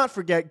 Do not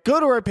forget, go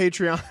to our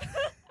Patreon.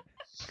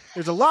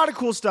 There's a lot of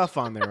cool stuff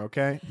on there.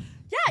 Okay.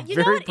 Yeah, you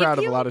very proud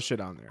of a lot of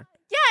shit on there.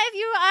 Yeah, if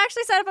you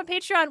actually sign up on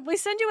Patreon, we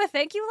send you a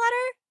thank you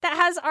letter that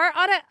has art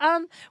on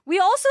it. We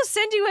also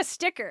send you a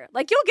sticker.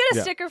 Like, you'll get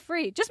a sticker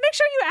free. Just make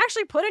sure you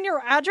actually put in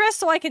your address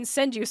so I can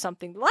send you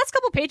something. The last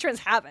couple patrons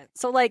haven't.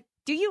 So, like,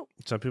 do you...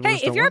 Some people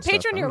if you're a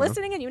patron and you're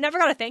listening and you never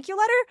got a thank you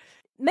letter,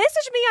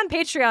 message me on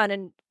Patreon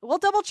and we'll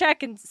double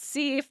check and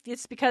see if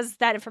it's because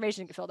that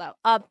information get filled out.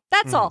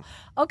 That's all.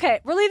 Okay,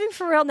 we're leaving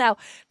for real now.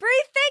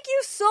 Bree, thank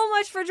you so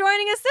much for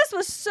joining us. This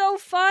was so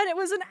fun. It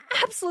was an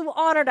absolute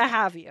honor to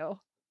have you.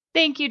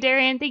 Thank you,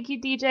 Darien. Thank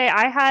you, DJ.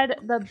 I had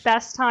the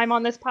best time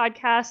on this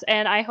podcast,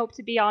 and I hope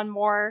to be on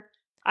more.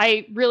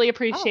 I really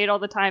appreciate all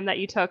the time that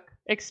you took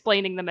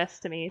explaining the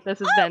myths to me. This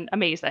has been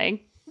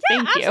amazing.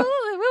 Yeah, Thank you.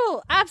 Absolutely. We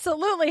will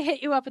absolutely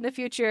hit you up in the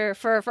future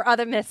for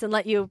other myths and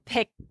let you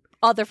pick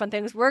other fun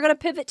things. We're going to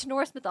pivot to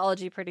Norse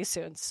mythology pretty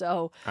soon,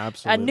 so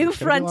absolutely. A new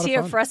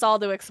frontier for us all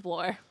to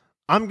explore.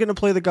 I'm going to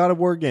play the God of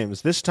War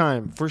games this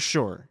time, for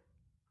sure.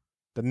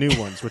 The new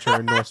ones, which are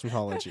in Norse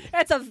mythology.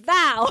 It's a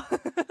vow.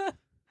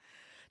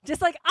 Just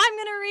like I'm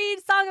going to read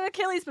Song of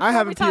Achilles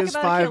before we talk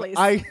about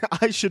Achilles.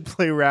 I should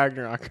play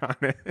Ragnarok on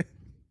it.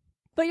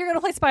 But you're going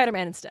to play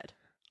Spider-Man instead.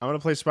 I'm going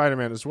to play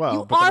Spider-Man as well.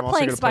 You are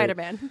playing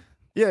Spider-Man.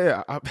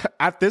 Yeah.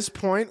 At this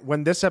point,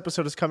 when this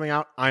episode is coming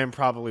out, I am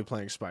probably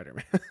playing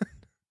Spider-Man.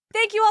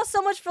 Thank you all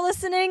so much for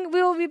listening.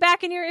 We will be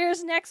back in your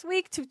ears next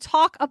week to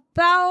talk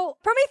about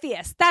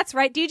Prometheus. That's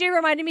right. DJ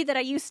reminded me that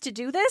I used to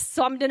do this,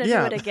 so I'm going to do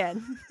it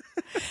again.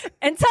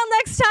 Until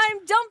next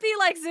time, don't be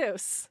like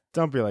Zeus.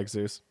 Don't be like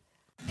Zeus.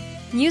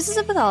 Muses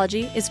of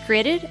Mythology is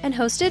created and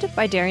hosted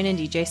by Darien and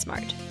DJ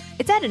Smartt.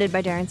 It's edited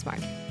by Darien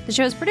Smartt. The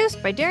show is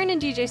produced by Darien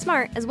and DJ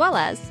Smartt, as well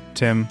as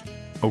Tim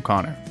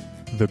O'Connor,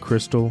 The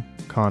Crystal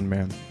Con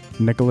Man,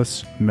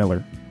 Nicholas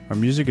Miller. Our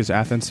music is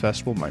Athens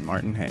Festival by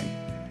Martin Hain.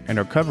 And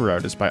our cover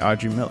art is by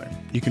Audrey Miller.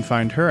 You can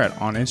find her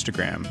on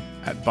Instagram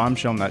at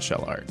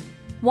bombshellnutshellart.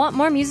 Want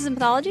more Muses of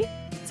Mythology?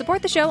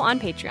 Support the show on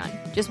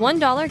Patreon. Just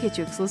 $1 gets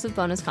you exclusive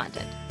bonus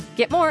content.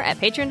 Get more at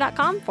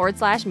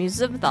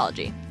patreon.com/Muses of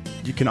Mythology.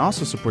 You can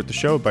also support the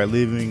show by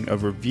leaving a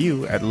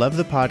review at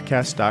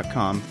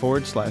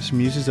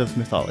lovethepodcast.com/Muses of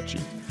Mythology.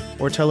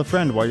 Or tell a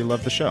friend why you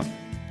love the show.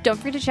 Don't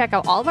forget to check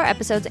out all of our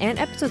episodes and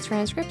episode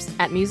transcripts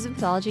at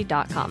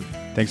musesofmythology.com.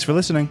 Thanks for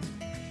listening.